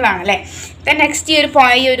വളരെ സിമ്പിളാണ് അല്ലേ. ദെൻ നെക്സ്റ്റ്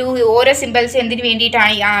ഈ ഒരു ഓരോ സിമ്പിൾസ് എന്തിനു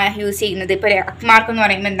വേണ്ടിയിട്ടാണ് യൂസ് ചെയ്യുന്നത്. ഇപ്പോൾ മാർക്ക് എന്ന്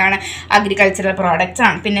പറയുമ്പോൾ എന്താണ് അഗ്രികൾച്ചറൽ പ്രോഡക്റ്റ്സ്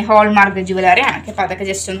ആണ്, പിന്നെ ഹോൾമാർക്ക് ജുവലറി ആണ്. അപ്പോൾ അതൊക്കെ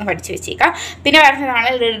ജസ്റ്റ് ഒന്ന് പഠിച്ചു വെച്ചേക്കാം. പിന്നെ വരുന്നതാണ്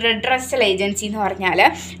റിഡ്രസൽ ഏജൻസി എന്ന് പറഞ്ഞാൽ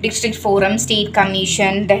district forum, state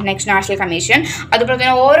commission, then next national commission. അതുപോലെ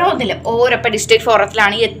തന്നെ ഓരോന്നിലും ഇപ്പോൾ ഡിസ്ട്രിക്ട്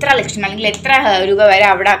ഫോറത്തിലാണെങ്കിൽ എത്ര ലക്ഷം അല്ലെങ്കിൽ എത്ര രൂപ വരെ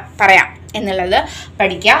അവിടെ പറയാം എന്നുള്ളത്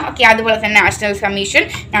പഠിക്കുക. ഓക്കെ, അതുപോലെ തന്നെ നാഷണൽ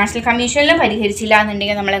കമ്മീഷനിലും പരിഹരിച്ചില്ല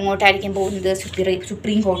എന്നുണ്ടെങ്കിൽ നമ്മൾ എങ്ങോട്ടായിരിക്കും പോകുന്നത്,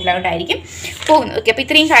 സുപ്രീം കോർട്ടിലോട്ടായിരിക്കും പോകുന്നത്. ഓക്കെ, അപ്പോൾ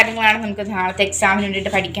ഇത്രയും കാര്യങ്ങളാണ് നമുക്ക് നാളത്തെ എക്സാമിന്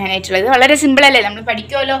വേണ്ടിയിട്ട് പഠിക്കാനായിട്ടുള്ളത്. വളരെ സിമ്പിളല്ലേ, നമ്മൾ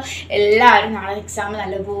പഠിക്കുമല്ലോ. എല്ലാവരും നാളെ എക്സാം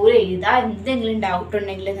നല്ലപോലെ എഴുതുക. എന്തെങ്കിലും ഡൗട്ട്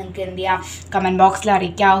ഉണ്ടെങ്കിൽ നിങ്ങൾക്ക് എന്ത് ചെയ്യാം, കമൻറ്റ് ബോക്സിൽ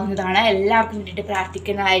അറിയിക്കാവുന്നതാണ്. എല്ലാവർക്കും വേണ്ടിയിട്ട്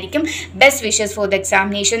പ്രാർത്ഥിക്കുന്നതായിരിക്കും. Best wishes for the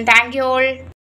examination. Thank you all.